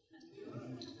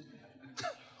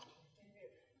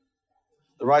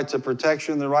 The right to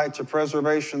protection, the right to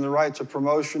preservation, the right to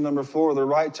promotion. Number 4, the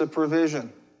right to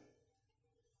provision.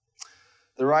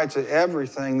 The right to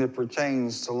everything that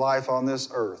pertains to life on this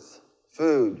earth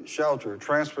food, shelter,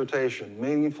 transportation,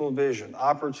 meaningful vision,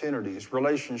 opportunities,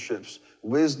 relationships,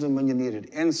 wisdom when you need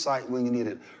it, insight when you need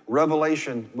it,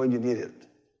 revelation when you need it.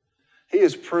 He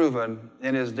has proven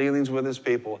in his dealings with his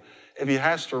people, if he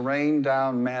has to rain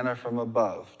down manna from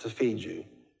above to feed you,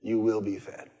 you will be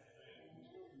fed.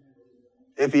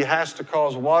 If he has to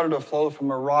cause water to flow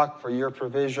from a rock for your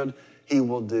provision, he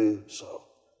will do so.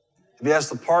 If he has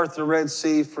to part the Red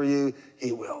Sea for you,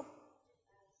 he will.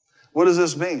 What does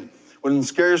this mean? When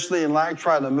scarcity and lack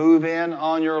try to move in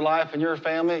on your life and your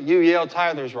family, you yell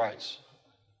tithers' rights.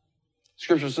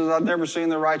 Scripture says, I've never seen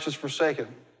the righteous forsaken.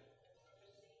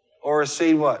 Or a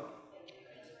seed what?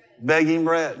 Begging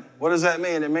bread. What does that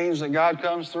mean? It means that God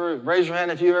comes through. Raise your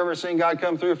hand if you've ever seen God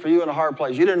come through for you in a hard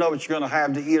place. You didn't know what you're going to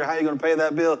have to eat or how you're going to pay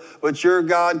that bill, but your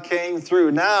God came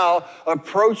through. Now,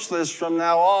 approach this from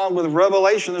now on with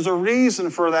revelation. There's a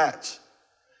reason for that.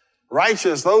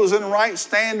 Righteous, those in right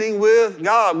standing with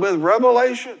God, with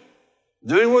revelation,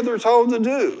 doing what they're told to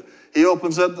do. He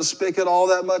opens up the spigot all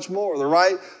that much more. The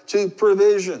right to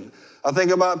provision. I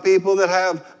think about people that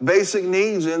have basic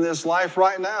needs in this life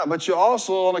right now, but you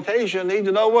also on occasion need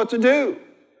to know what to do.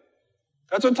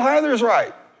 That's a tither's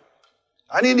right.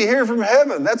 I need to hear from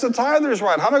heaven. That's a tither's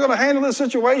right. How am I going to handle this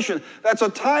situation? That's a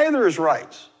tither's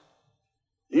right.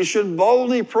 You should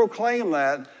boldly proclaim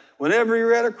that whenever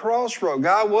you're at a crossroad.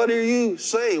 God, what are you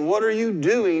saying? What are you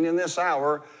doing in this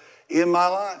hour in my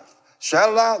life?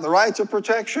 Shout it out, the right to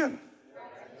protection,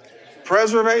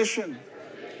 preservation,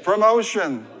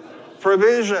 promotion,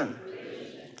 provision.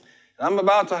 I'm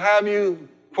about to have you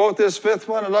quote this fifth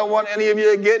one. I don't want any of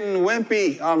you getting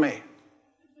wimpy on me.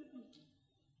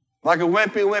 Like a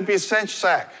wimpy cinch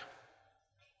sack.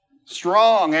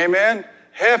 Strong, amen?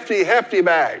 Hefty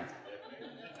bag.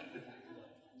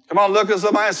 Come on, look at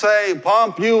somebody and say,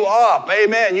 pump you up.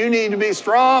 Amen. You need to be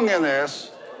strong in this.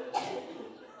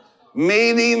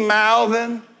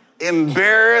 Mealy-mouthing,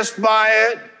 embarrassed by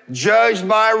it, judged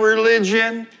by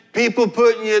religion, people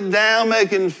putting you down,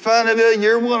 making fun of you.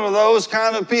 You're one of those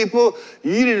kind of people.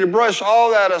 You need to brush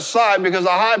all that aside because a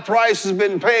high price has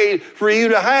been paid for you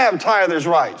to have tithers'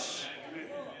 rights.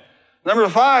 Number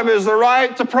 5 is the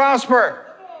right to prosper.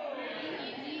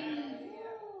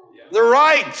 The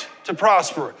right to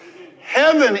prosper.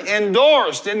 Heaven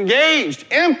endorsed,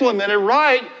 engaged, implemented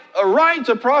a right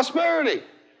to prosperity.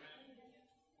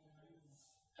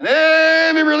 And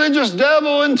every religious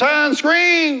devil in town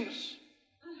screams.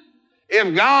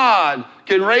 If God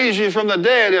can raise you from the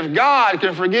dead, if God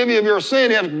can forgive you of your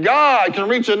sin, if God can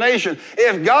reach a nation,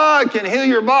 if God can heal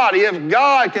your body, if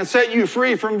God can set you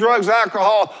free from drugs,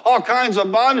 alcohol, all kinds of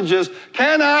bondages,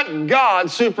 cannot God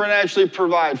supernaturally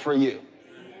provide for you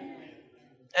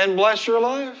and bless your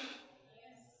life?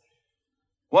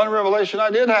 One revelation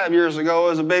I did have years ago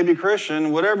as a baby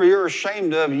Christian, whatever you're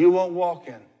ashamed of, you won't walk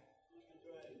in.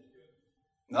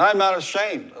 Now, I'm not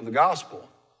ashamed of the gospel,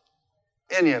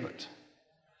 any of it.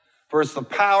 For it's the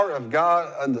power of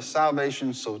God unto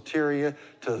salvation, soteria,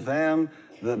 to them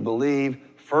that believe,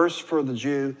 first for the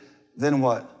Jew, then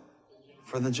what?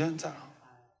 For the Gentile.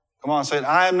 Come on, say it.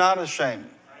 I am not ashamed.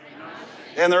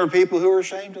 And there are people who are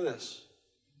ashamed of this.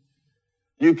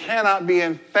 You cannot be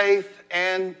in faith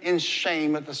and in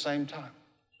shame at the same time.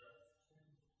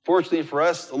 Fortunately for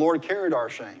us, the Lord carried our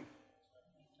shame.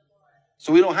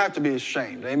 So we don't have to be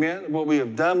ashamed. Amen? What we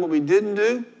have done, what we didn't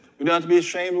do, we don't have to be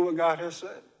ashamed of what God has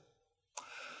said.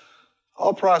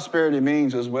 All prosperity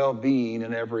means is well-being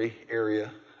in every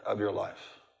area of your life.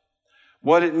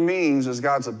 What it means is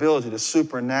God's ability to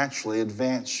supernaturally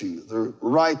advance you, the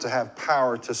right to have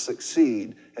power to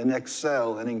succeed and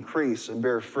excel and increase and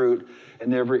bear fruit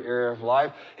in every area of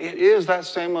life. It is that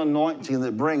same anointing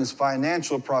that brings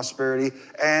financial prosperity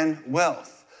and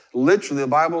wealth. Literally, the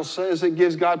Bible says it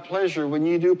gives God pleasure when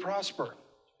you do prosper.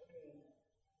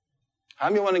 How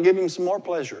many want to give him some more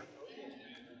pleasure?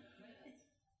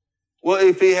 Well,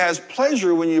 if he has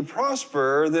pleasure when you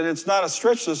prosper, then it's not a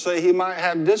stretch to say he might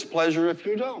have displeasure if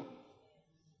you don't.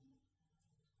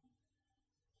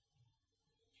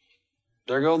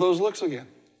 There go those looks again.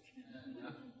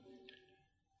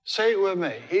 Say it with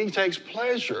me. He takes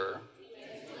pleasure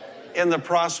in the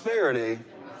prosperity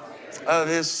of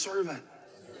his servant.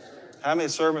 How many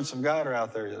servants of God are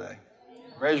out there today?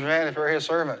 Raise your hand if you're his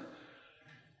servant.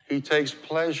 He takes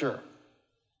pleasure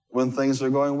when things are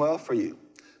going well for you,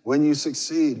 when you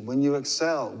succeed, when you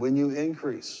excel, when you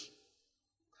increase.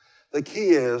 The key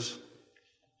is,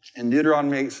 in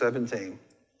Deuteronomy 8:17,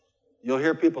 you'll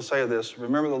hear people say this,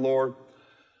 remember the Lord,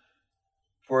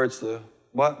 for it's the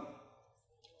what?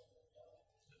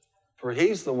 For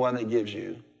he's the one that gives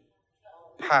you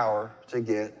power to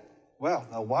get Well,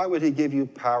 now why would he give you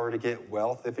power to get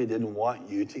wealth if he didn't want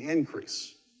you to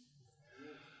increase?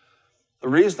 The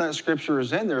reason that scripture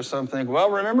is in there, some think,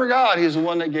 well, remember God. He's the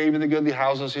one that gave you the goodly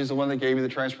houses. He's the one that gave you the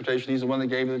transportation. He's the one that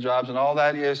gave you the jobs, and all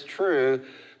that is true.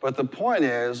 But the point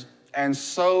is, and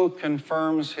so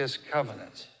confirms his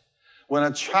covenant. When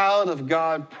a child of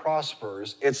God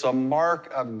prospers, it's a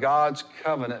mark of God's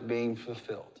covenant being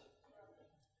fulfilled.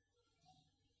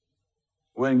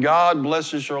 When God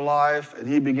blesses your life and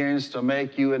he begins to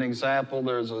make you an example,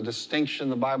 there's a distinction,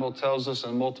 the Bible tells us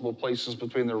in multiple places,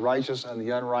 between the righteous and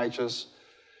the unrighteous.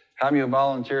 How many of you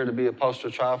volunteer to be a poster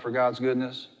child for God's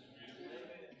goodness?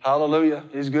 Hallelujah.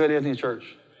 He's good, isn't he,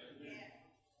 church?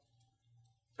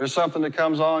 There's something that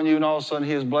comes on you and all of a sudden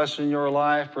he is blessing your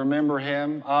life. Remember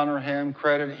him, honor him,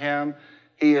 credit him.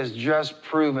 He has just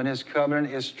proven his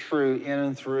covenant is true in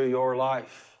and through your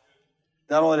life.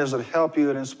 Not only does it help you,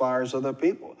 it inspires other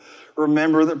people.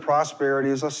 Remember that prosperity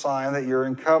is a sign that you're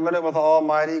in covenant with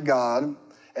Almighty God,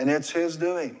 and it's his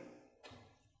doing.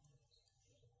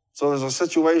 So there's a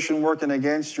situation working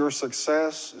against your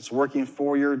success. It's working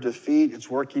for your defeat. It's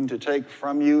working to take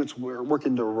from you. It's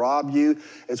working to rob you.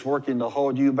 It's working to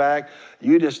hold you back.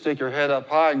 You just stick your head up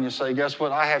high and you say, guess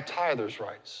what? I have tithers'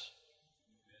 rights.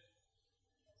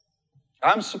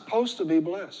 I'm supposed to be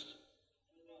blessed.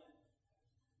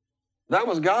 That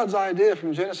was God's idea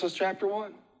from Genesis chapter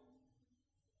 1.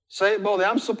 Say it boldly.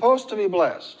 I'm supposed to be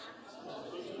blessed.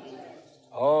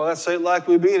 Oh, let's say it like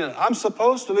we mean it. I'm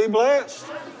supposed to be blessed.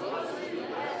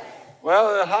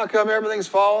 Well, how come everything's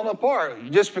falling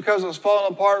apart? Just because it's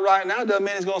falling apart right now doesn't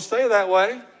mean it's going to stay that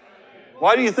way.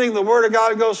 Why do you think the Word of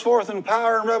God goes forth in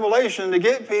power and revelation to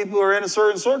get people who are in a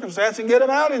certain circumstance and get them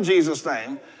out in Jesus'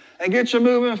 name and get you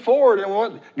moving forward in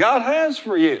what God has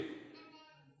for you?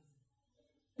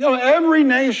 You know, every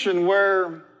nation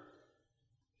where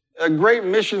a great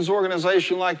missions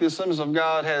organization like the Assemblies of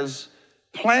God has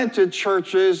planted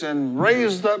churches and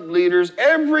raised up leaders,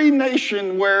 every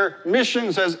nation where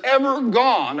missions has ever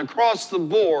gone across the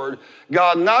board,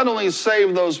 God not only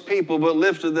saved those people, but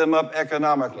lifted them up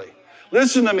economically.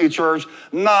 Listen to me, church,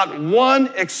 not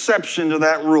one exception to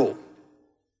that rule.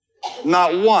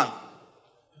 Not one.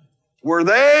 Where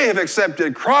they have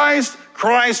accepted Christ,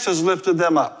 Christ has lifted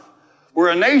them up. Where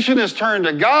a nation has turned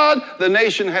to God, the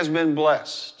nation has been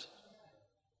blessed.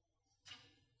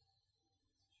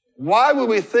 Why would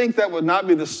we think that would not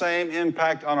be the same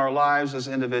impact on our lives as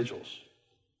individuals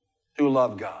who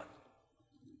love God?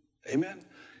 Amen?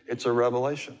 It's a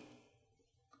revelation.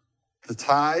 The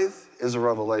tithe is a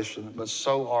revelation, but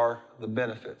so are the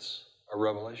benefits a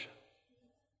revelation.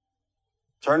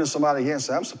 Turn to somebody again and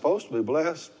say, I'm supposed to be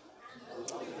blessed.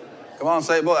 Come on,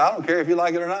 say it, boy, I don't care if you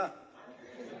like it or not.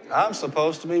 I'm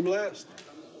supposed to be blessed.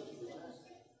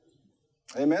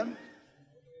 Amen?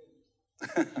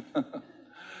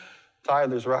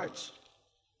 Tithers' rights.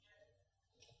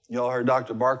 Y'all heard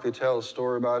Dr. Barkley tell a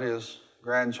story about his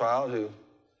grandchild who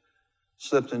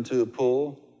slipped into a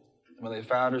pool. When they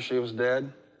found her, she was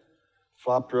dead.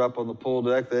 Flopped her up on the pool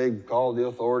deck. They called the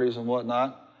authorities and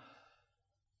whatnot.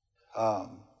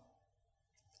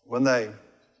 When they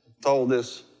told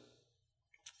this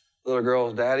little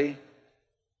girl's daddy,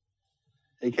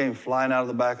 he came flying out of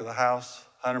the back of the house,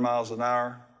 100 miles an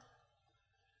hour.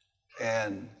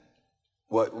 And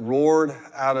what roared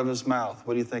out of his mouth,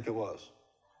 what do you think it was?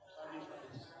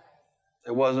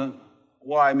 It wasn't,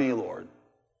 why me, Lord?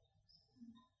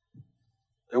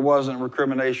 It wasn't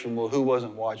recrimination, well, who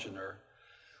wasn't watching her?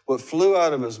 What flew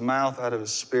out of his mouth, out of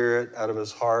his spirit, out of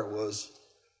his heart was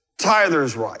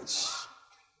tithers' rights.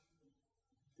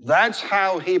 That's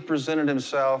how he presented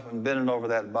himself and bending over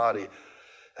that body.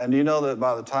 And do you know that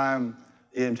by the time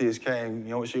EMTs came, you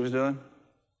know what she was doing?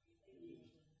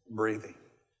 Breathing.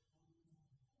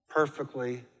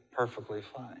 Perfectly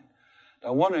fine. Now,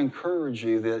 I want to encourage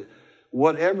you that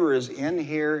whatever is in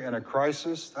here in a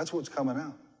crisis, that's what's coming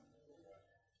out.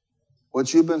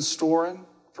 What you've been storing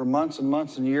for months and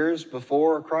months and years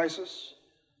before a crisis,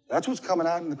 that's what's coming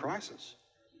out in the crisis.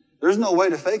 There's no way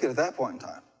to fake it at that point in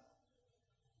time.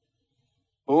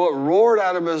 But what roared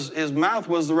out of his mouth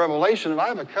was the revelation that I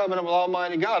have a covenant with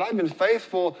Almighty God. I've been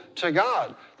faithful to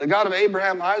God, the God of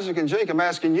Abraham, Isaac, and Jacob. I'm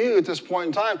asking you at this point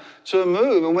in time to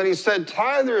move. And when he said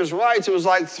tithers' rights, it was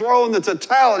like throwing the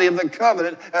totality of the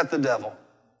covenant at the devil.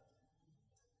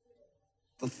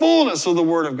 The fullness of the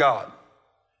Word of God.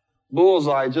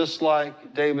 Bullseye, just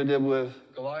like David did with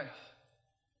Goliath.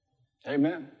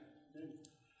 Amen.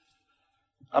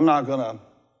 I'm not going to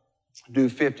do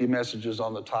 50 messages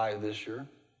on the tithe this year.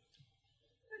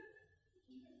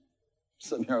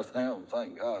 Sitting there saying, oh,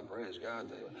 thank God, praise God.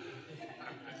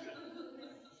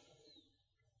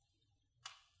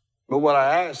 But what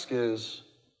I ask is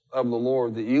of the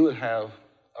Lord that you would have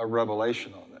a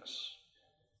revelation on this.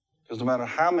 Because no matter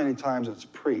how many times it's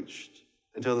preached,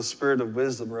 until the spirit of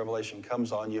wisdom and revelation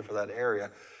comes on you for that area,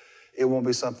 it won't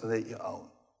be something that you own.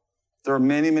 There are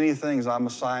many, many things I'm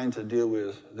assigned to deal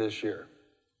with this year.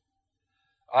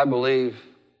 I believe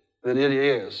that it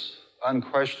is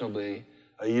unquestionably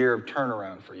a year of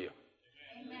turnaround for you.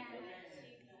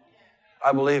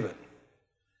 I believe it.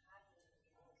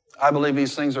 I believe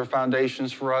these things are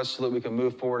foundations for us so that we can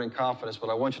move forward in confidence.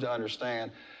 But I want you to understand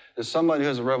that somebody who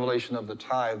has a revelation of the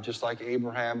tithe, just like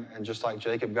Abraham and just like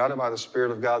Jacob, got it by the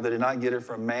Spirit of God. They did not get it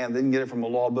from man. They didn't get it from a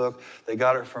law book. They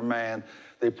got it from man.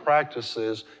 They practiced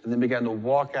this and then began to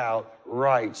walk out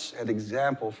rights and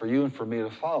example for you and for me to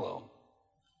follow.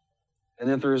 And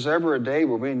if there's ever a day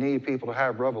where we need people to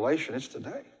have revelation, it's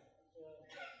today.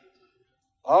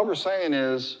 All we're saying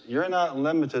is you're not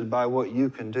limited by what you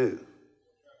can do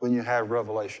when you have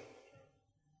revelation.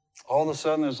 All of a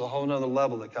sudden, there's a whole nother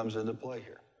level that comes into play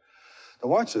here. Now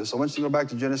watch this. I want you to go back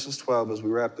to Genesis 12 as we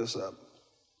wrap this up.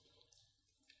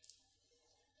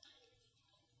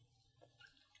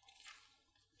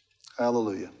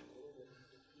 Hallelujah.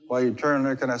 While you turn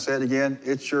there, can I say it again?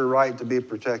 It's your right to be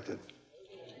protected.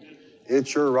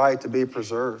 It's your right to be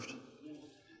preserved.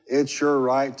 It's your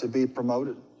right to be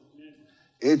promoted.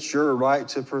 It's your right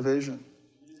to provision.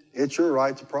 It's your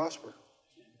right to prosper.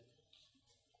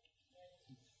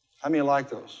 How many like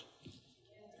those?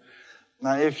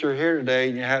 Now, if you're here today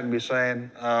and you happen to be saying,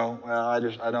 oh, well, I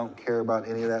don't care about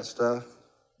any of that stuff,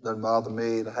 doesn't bother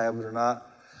me to have it or not,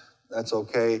 that's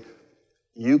okay.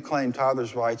 You claim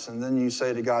tithers' rights, and then you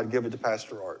say to God, give it to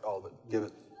Pastor Art, all of it. Give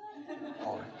it,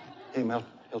 all of it.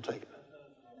 He'll take it.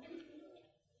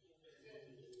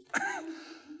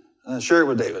 Share it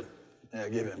with David. Yeah,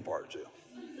 give him part too.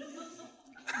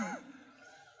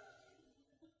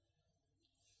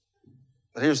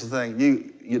 But here's the thing,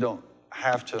 you don't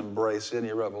have to embrace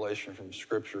any revelation from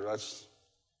Scripture. That's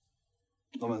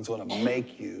no one's going to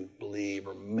make you believe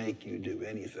or make you do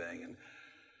anything.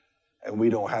 And we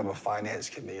don't have a finance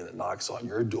committee that knocks on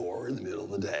your door in the middle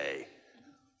of the day.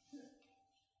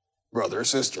 Brother or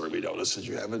sister, we notice that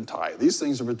you haven't tithed. These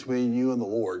things are between you and the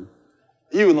Lord.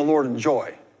 You and the Lord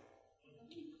enjoy.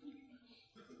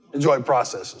 Enjoy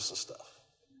processes and stuff.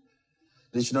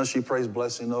 Did you know she prays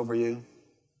blessing over you?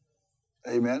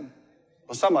 Amen?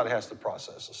 Well, somebody has to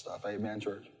process the stuff. Amen,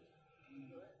 church?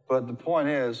 But the point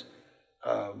is,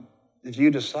 if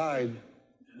you decide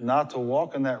not to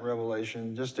walk in that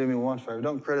revelation, just do me one favor.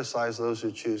 Don't criticize those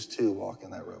who choose to walk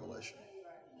in that revelation.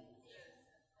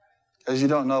 Because you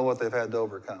don't know what they've had to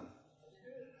overcome.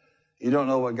 You don't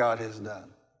know what God has done.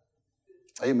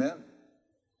 Amen?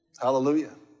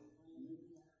 Hallelujah.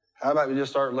 How about we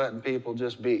just start letting people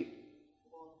just be?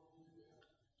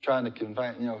 Trying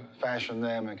to fashion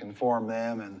them and conform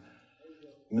them and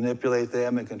manipulate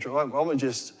them and control. Why don't we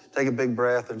just take a big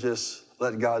breath and just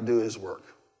let God do his work?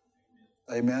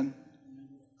 Amen?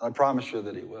 I promise you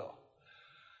that he will.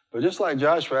 But just like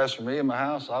Joshua, as for me and my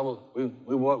house, we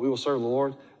will serve the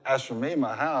Lord. As for me and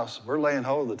my house, we're laying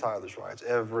hold of the tithers' rights,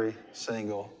 every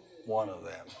single one of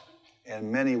them.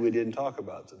 And many we didn't talk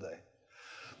about today.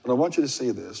 But I want you to see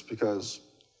this because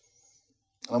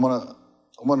I want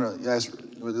to ask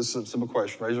this is a simple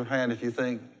question. Raise your hand if you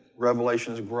think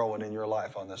revelation is growing in your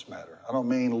life on this matter. I don't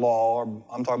mean law.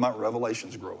 I'm talking about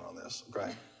revelation's growing on this,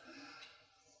 okay?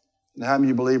 Now, how many of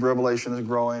you believe revelation is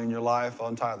growing in your life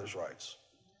on tithers' rights?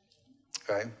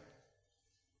 Okay?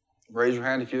 Raise your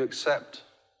hand if you accept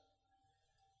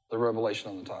the revelation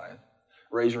on the tithe.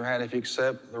 Raise your hand if you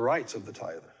accept the rights of the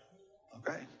tither.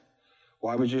 Okay?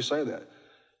 Why would you say that?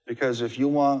 Because if you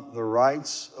want the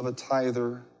rights of a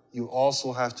tither, you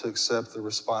also have to accept the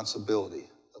responsibility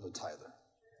of a tither.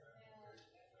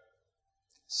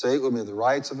 Say it with me, the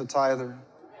rights of a tither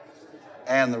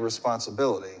and the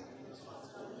responsibility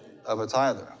of a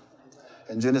tither.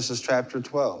 In Genesis chapter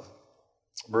 12,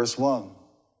 verse 1,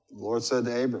 the Lord said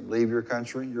to Abram, leave your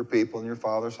country, your people, and your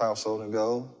father's household and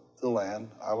go to the land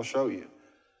I will show you.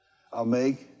 I'll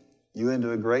make you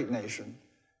into a great nation,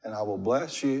 and I will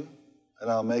bless you, and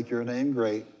I'll make your name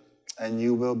great, and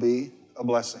you will be a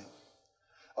blessing.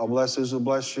 I'll bless those who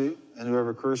bless you, and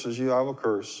whoever curses you, I will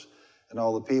curse. And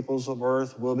all the peoples of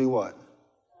earth will be what?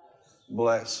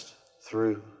 Blessed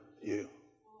through you.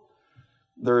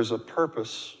 There is a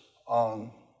purpose on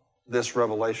this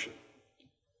revelation.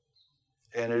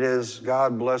 And it is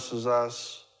God blesses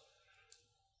us.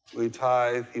 We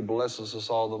tithe. He blesses us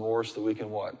all the more so that we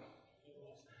can what?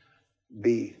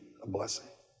 Be a blessing.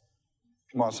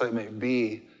 Come on, say it with me.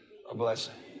 Be a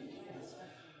blessing.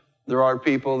 There are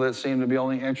people that seem to be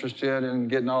only interested in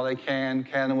getting all they can,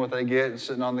 canning what they get, and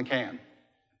sitting on the can.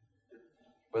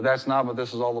 But that's not what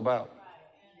this is all about.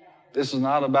 This is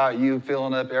not about you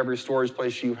filling up every storage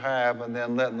place you have and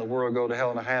then letting the world go to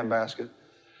hell in a handbasket,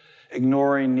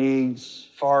 ignoring needs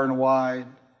far and wide,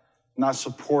 not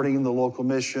supporting the local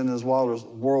mission as well as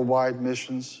worldwide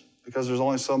missions, because there's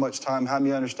only so much time. How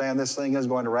many understand this thing is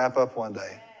going to wrap up one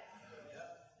day?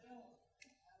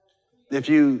 If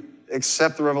you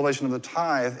accept the revelation of the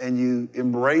tithe and you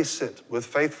embrace it with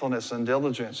faithfulness and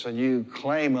diligence and you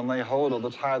claim and lay hold of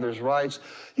the tither's rights,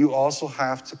 you also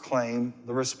have to claim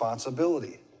the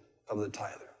responsibility of the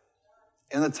tither.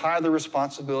 And the tither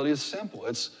responsibility is simple.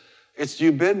 It's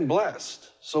you've been blessed.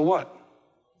 So what?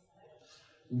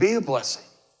 Be a blessing.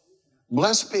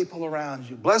 Bless people around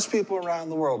you. Bless people around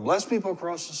the world. Bless people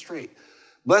across the street.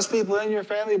 Bless people in your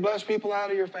family. Bless people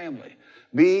out of your family.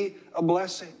 Be a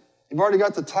blessing. You've already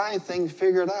got the tithe thing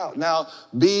figured out. Now,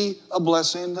 be a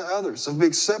blessing to others. If we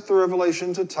accept the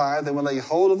revelation to tithe, then when they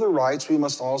hold of the rights, we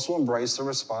must also embrace the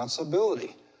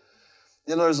responsibility.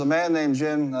 You know, there's a man named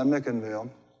Jim Mickenville,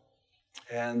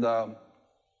 and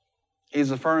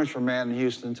he's a furniture man in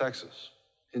Houston, Texas.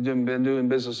 He's been doing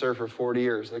business there for 40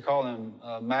 years. They call him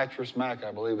Mattress Mac,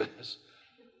 I believe it is.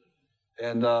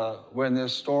 And when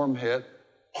this storm hit,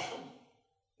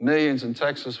 millions in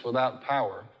Texas without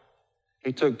power,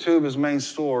 he took 2 of his main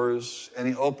stores and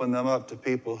he opened them up to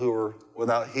people who were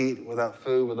without heat, without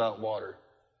food, without water.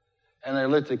 And they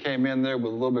literally came in there with a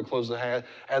little bit of clothes they had,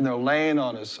 and they're laying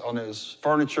on his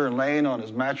furniture and laying on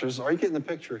his mattress. Are you getting the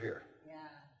picture here? Yeah.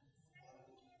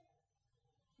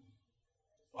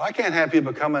 Well, I can't have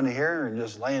people coming in here and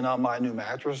just laying on my new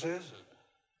mattresses,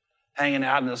 hanging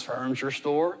out in this furniture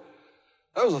store.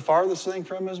 That was the farthest thing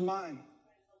from his mind.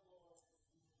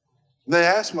 They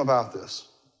asked him about this.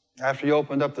 After he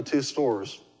opened up the 2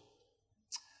 stores,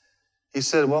 he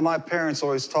said, well, my parents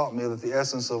always taught me that the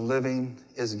essence of living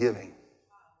is giving.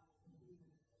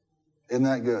 Isn't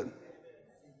that good?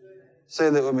 Say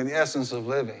that with me. The essence of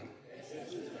living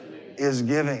is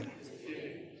giving.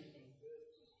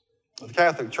 The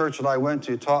Catholic church that I went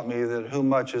to taught me that whom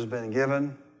much has been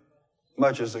given,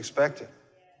 much is expected.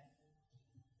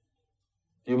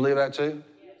 Do you believe that too?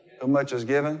 Whom much is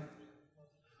given,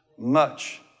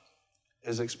 much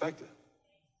is expected.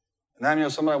 And now you know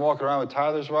somebody walking around with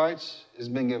tither's rights has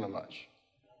been given much.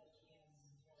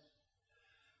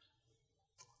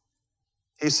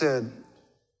 He said,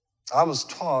 I was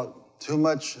taught too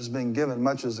much has been given,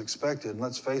 much is expected. And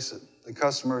let's face it, the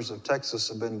customers of Texas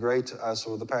have been great to us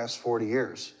over the past 40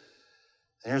 years.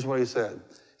 And here's what he said.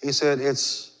 He said,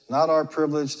 it's not our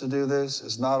privilege to do this.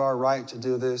 It's not our right to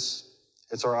do this.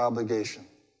 It's our obligation.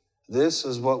 This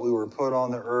is what we were put on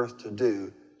the earth to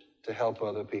do, to help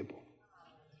other people.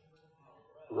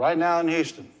 Right now in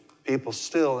Houston, people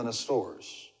still in the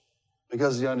stores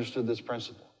because they understood this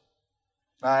principle.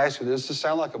 Now I ask you, does this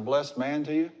sound like a blessed man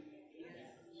to you?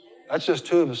 That's just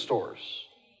 2 of his stores.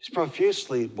 He's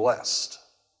profusely blessed.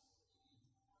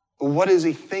 But what is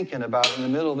he thinking about in the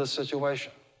middle of this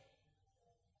situation?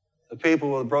 The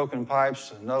people with broken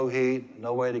pipes and no heat,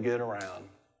 no way to get around,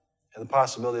 and the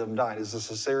possibility of them dying. Is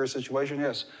this a serious situation?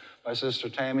 Yes. My sister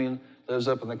Tammy lives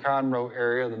up in the Conroe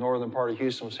area. The northern part of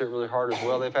Houston was hit really hard as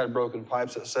well. They've had broken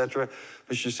pipes, etc.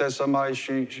 But she said somebody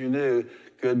she knew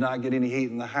could not get any heat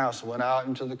in the house, went out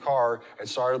into the car and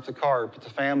started up the car, put the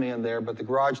family in there, but the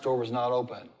garage door was not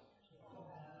open.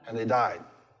 And they died.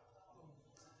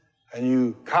 And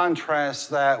you contrast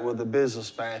that with the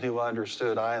businessman who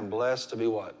understood, I am blessed to be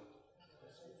what?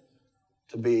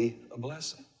 To be a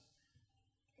blessing.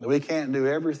 But we can't do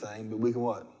everything, but we can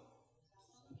what?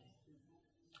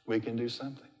 We can do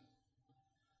something.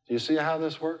 Do you see how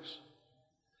this works?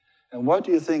 And what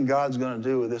do you think God's going to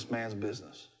do with this man's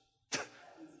business?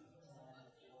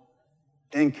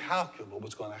 Incalculable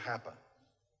what's going to happen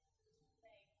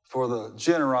for the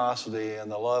generosity and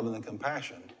the love and the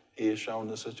compassion he has shown in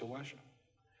this situation.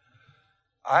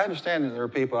 I understand that there are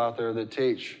people out there that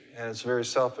teach, and it's very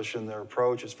selfish in their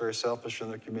approach, it's very selfish in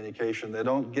their communication. They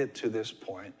don't get to this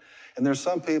point. And there's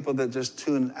some people that just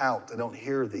tune out. They don't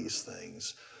hear these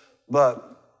things.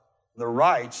 But the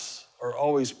rights are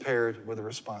always paired with the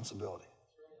responsibility.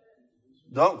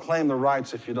 Don't claim the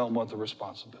rights if you don't want the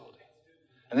responsibility.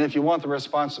 And if you want the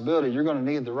responsibility, you're going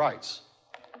to need the rights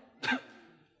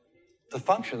to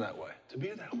function that way, to be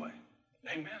that way.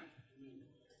 Amen.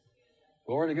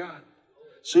 Glory to God.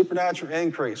 Supernatural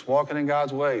increase, walking in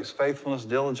God's ways, faithfulness,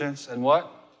 diligence, and what?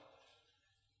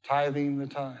 Tithing the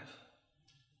tithe.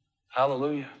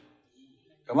 Hallelujah.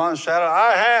 Come on, shout out,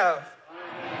 I have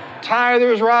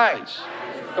tither's rights.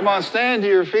 Come on, stand to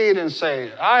your feet and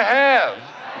say, I have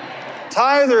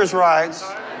tither's rights.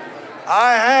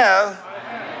 I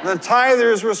have the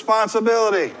tither's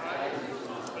responsibility.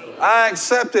 I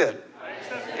accept it.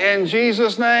 In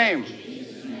Jesus' name.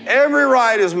 Every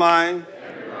right is mine,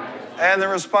 and the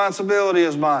responsibility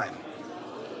is mine.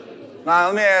 Now,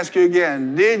 let me ask you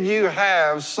again. Did you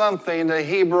have something that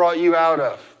he brought you out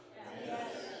of?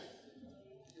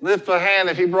 Lift a hand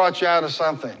if he brought you out of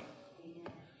something.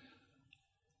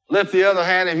 Lift the other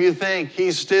hand if you think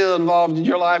he's still involved in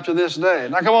your life to this day.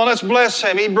 Now, come on, let's bless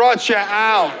him. He brought you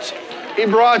out. He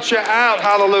brought you out.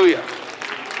 Hallelujah.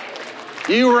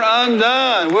 You were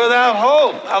undone, without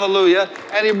hope. Hallelujah.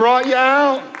 And he brought you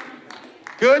out.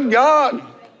 Good God.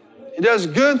 He does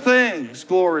good things.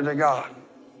 Glory to God.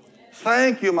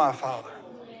 Thank you, my Father.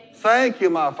 Thank you,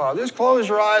 my Father. Just close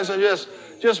your eyes and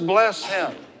just bless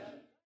him.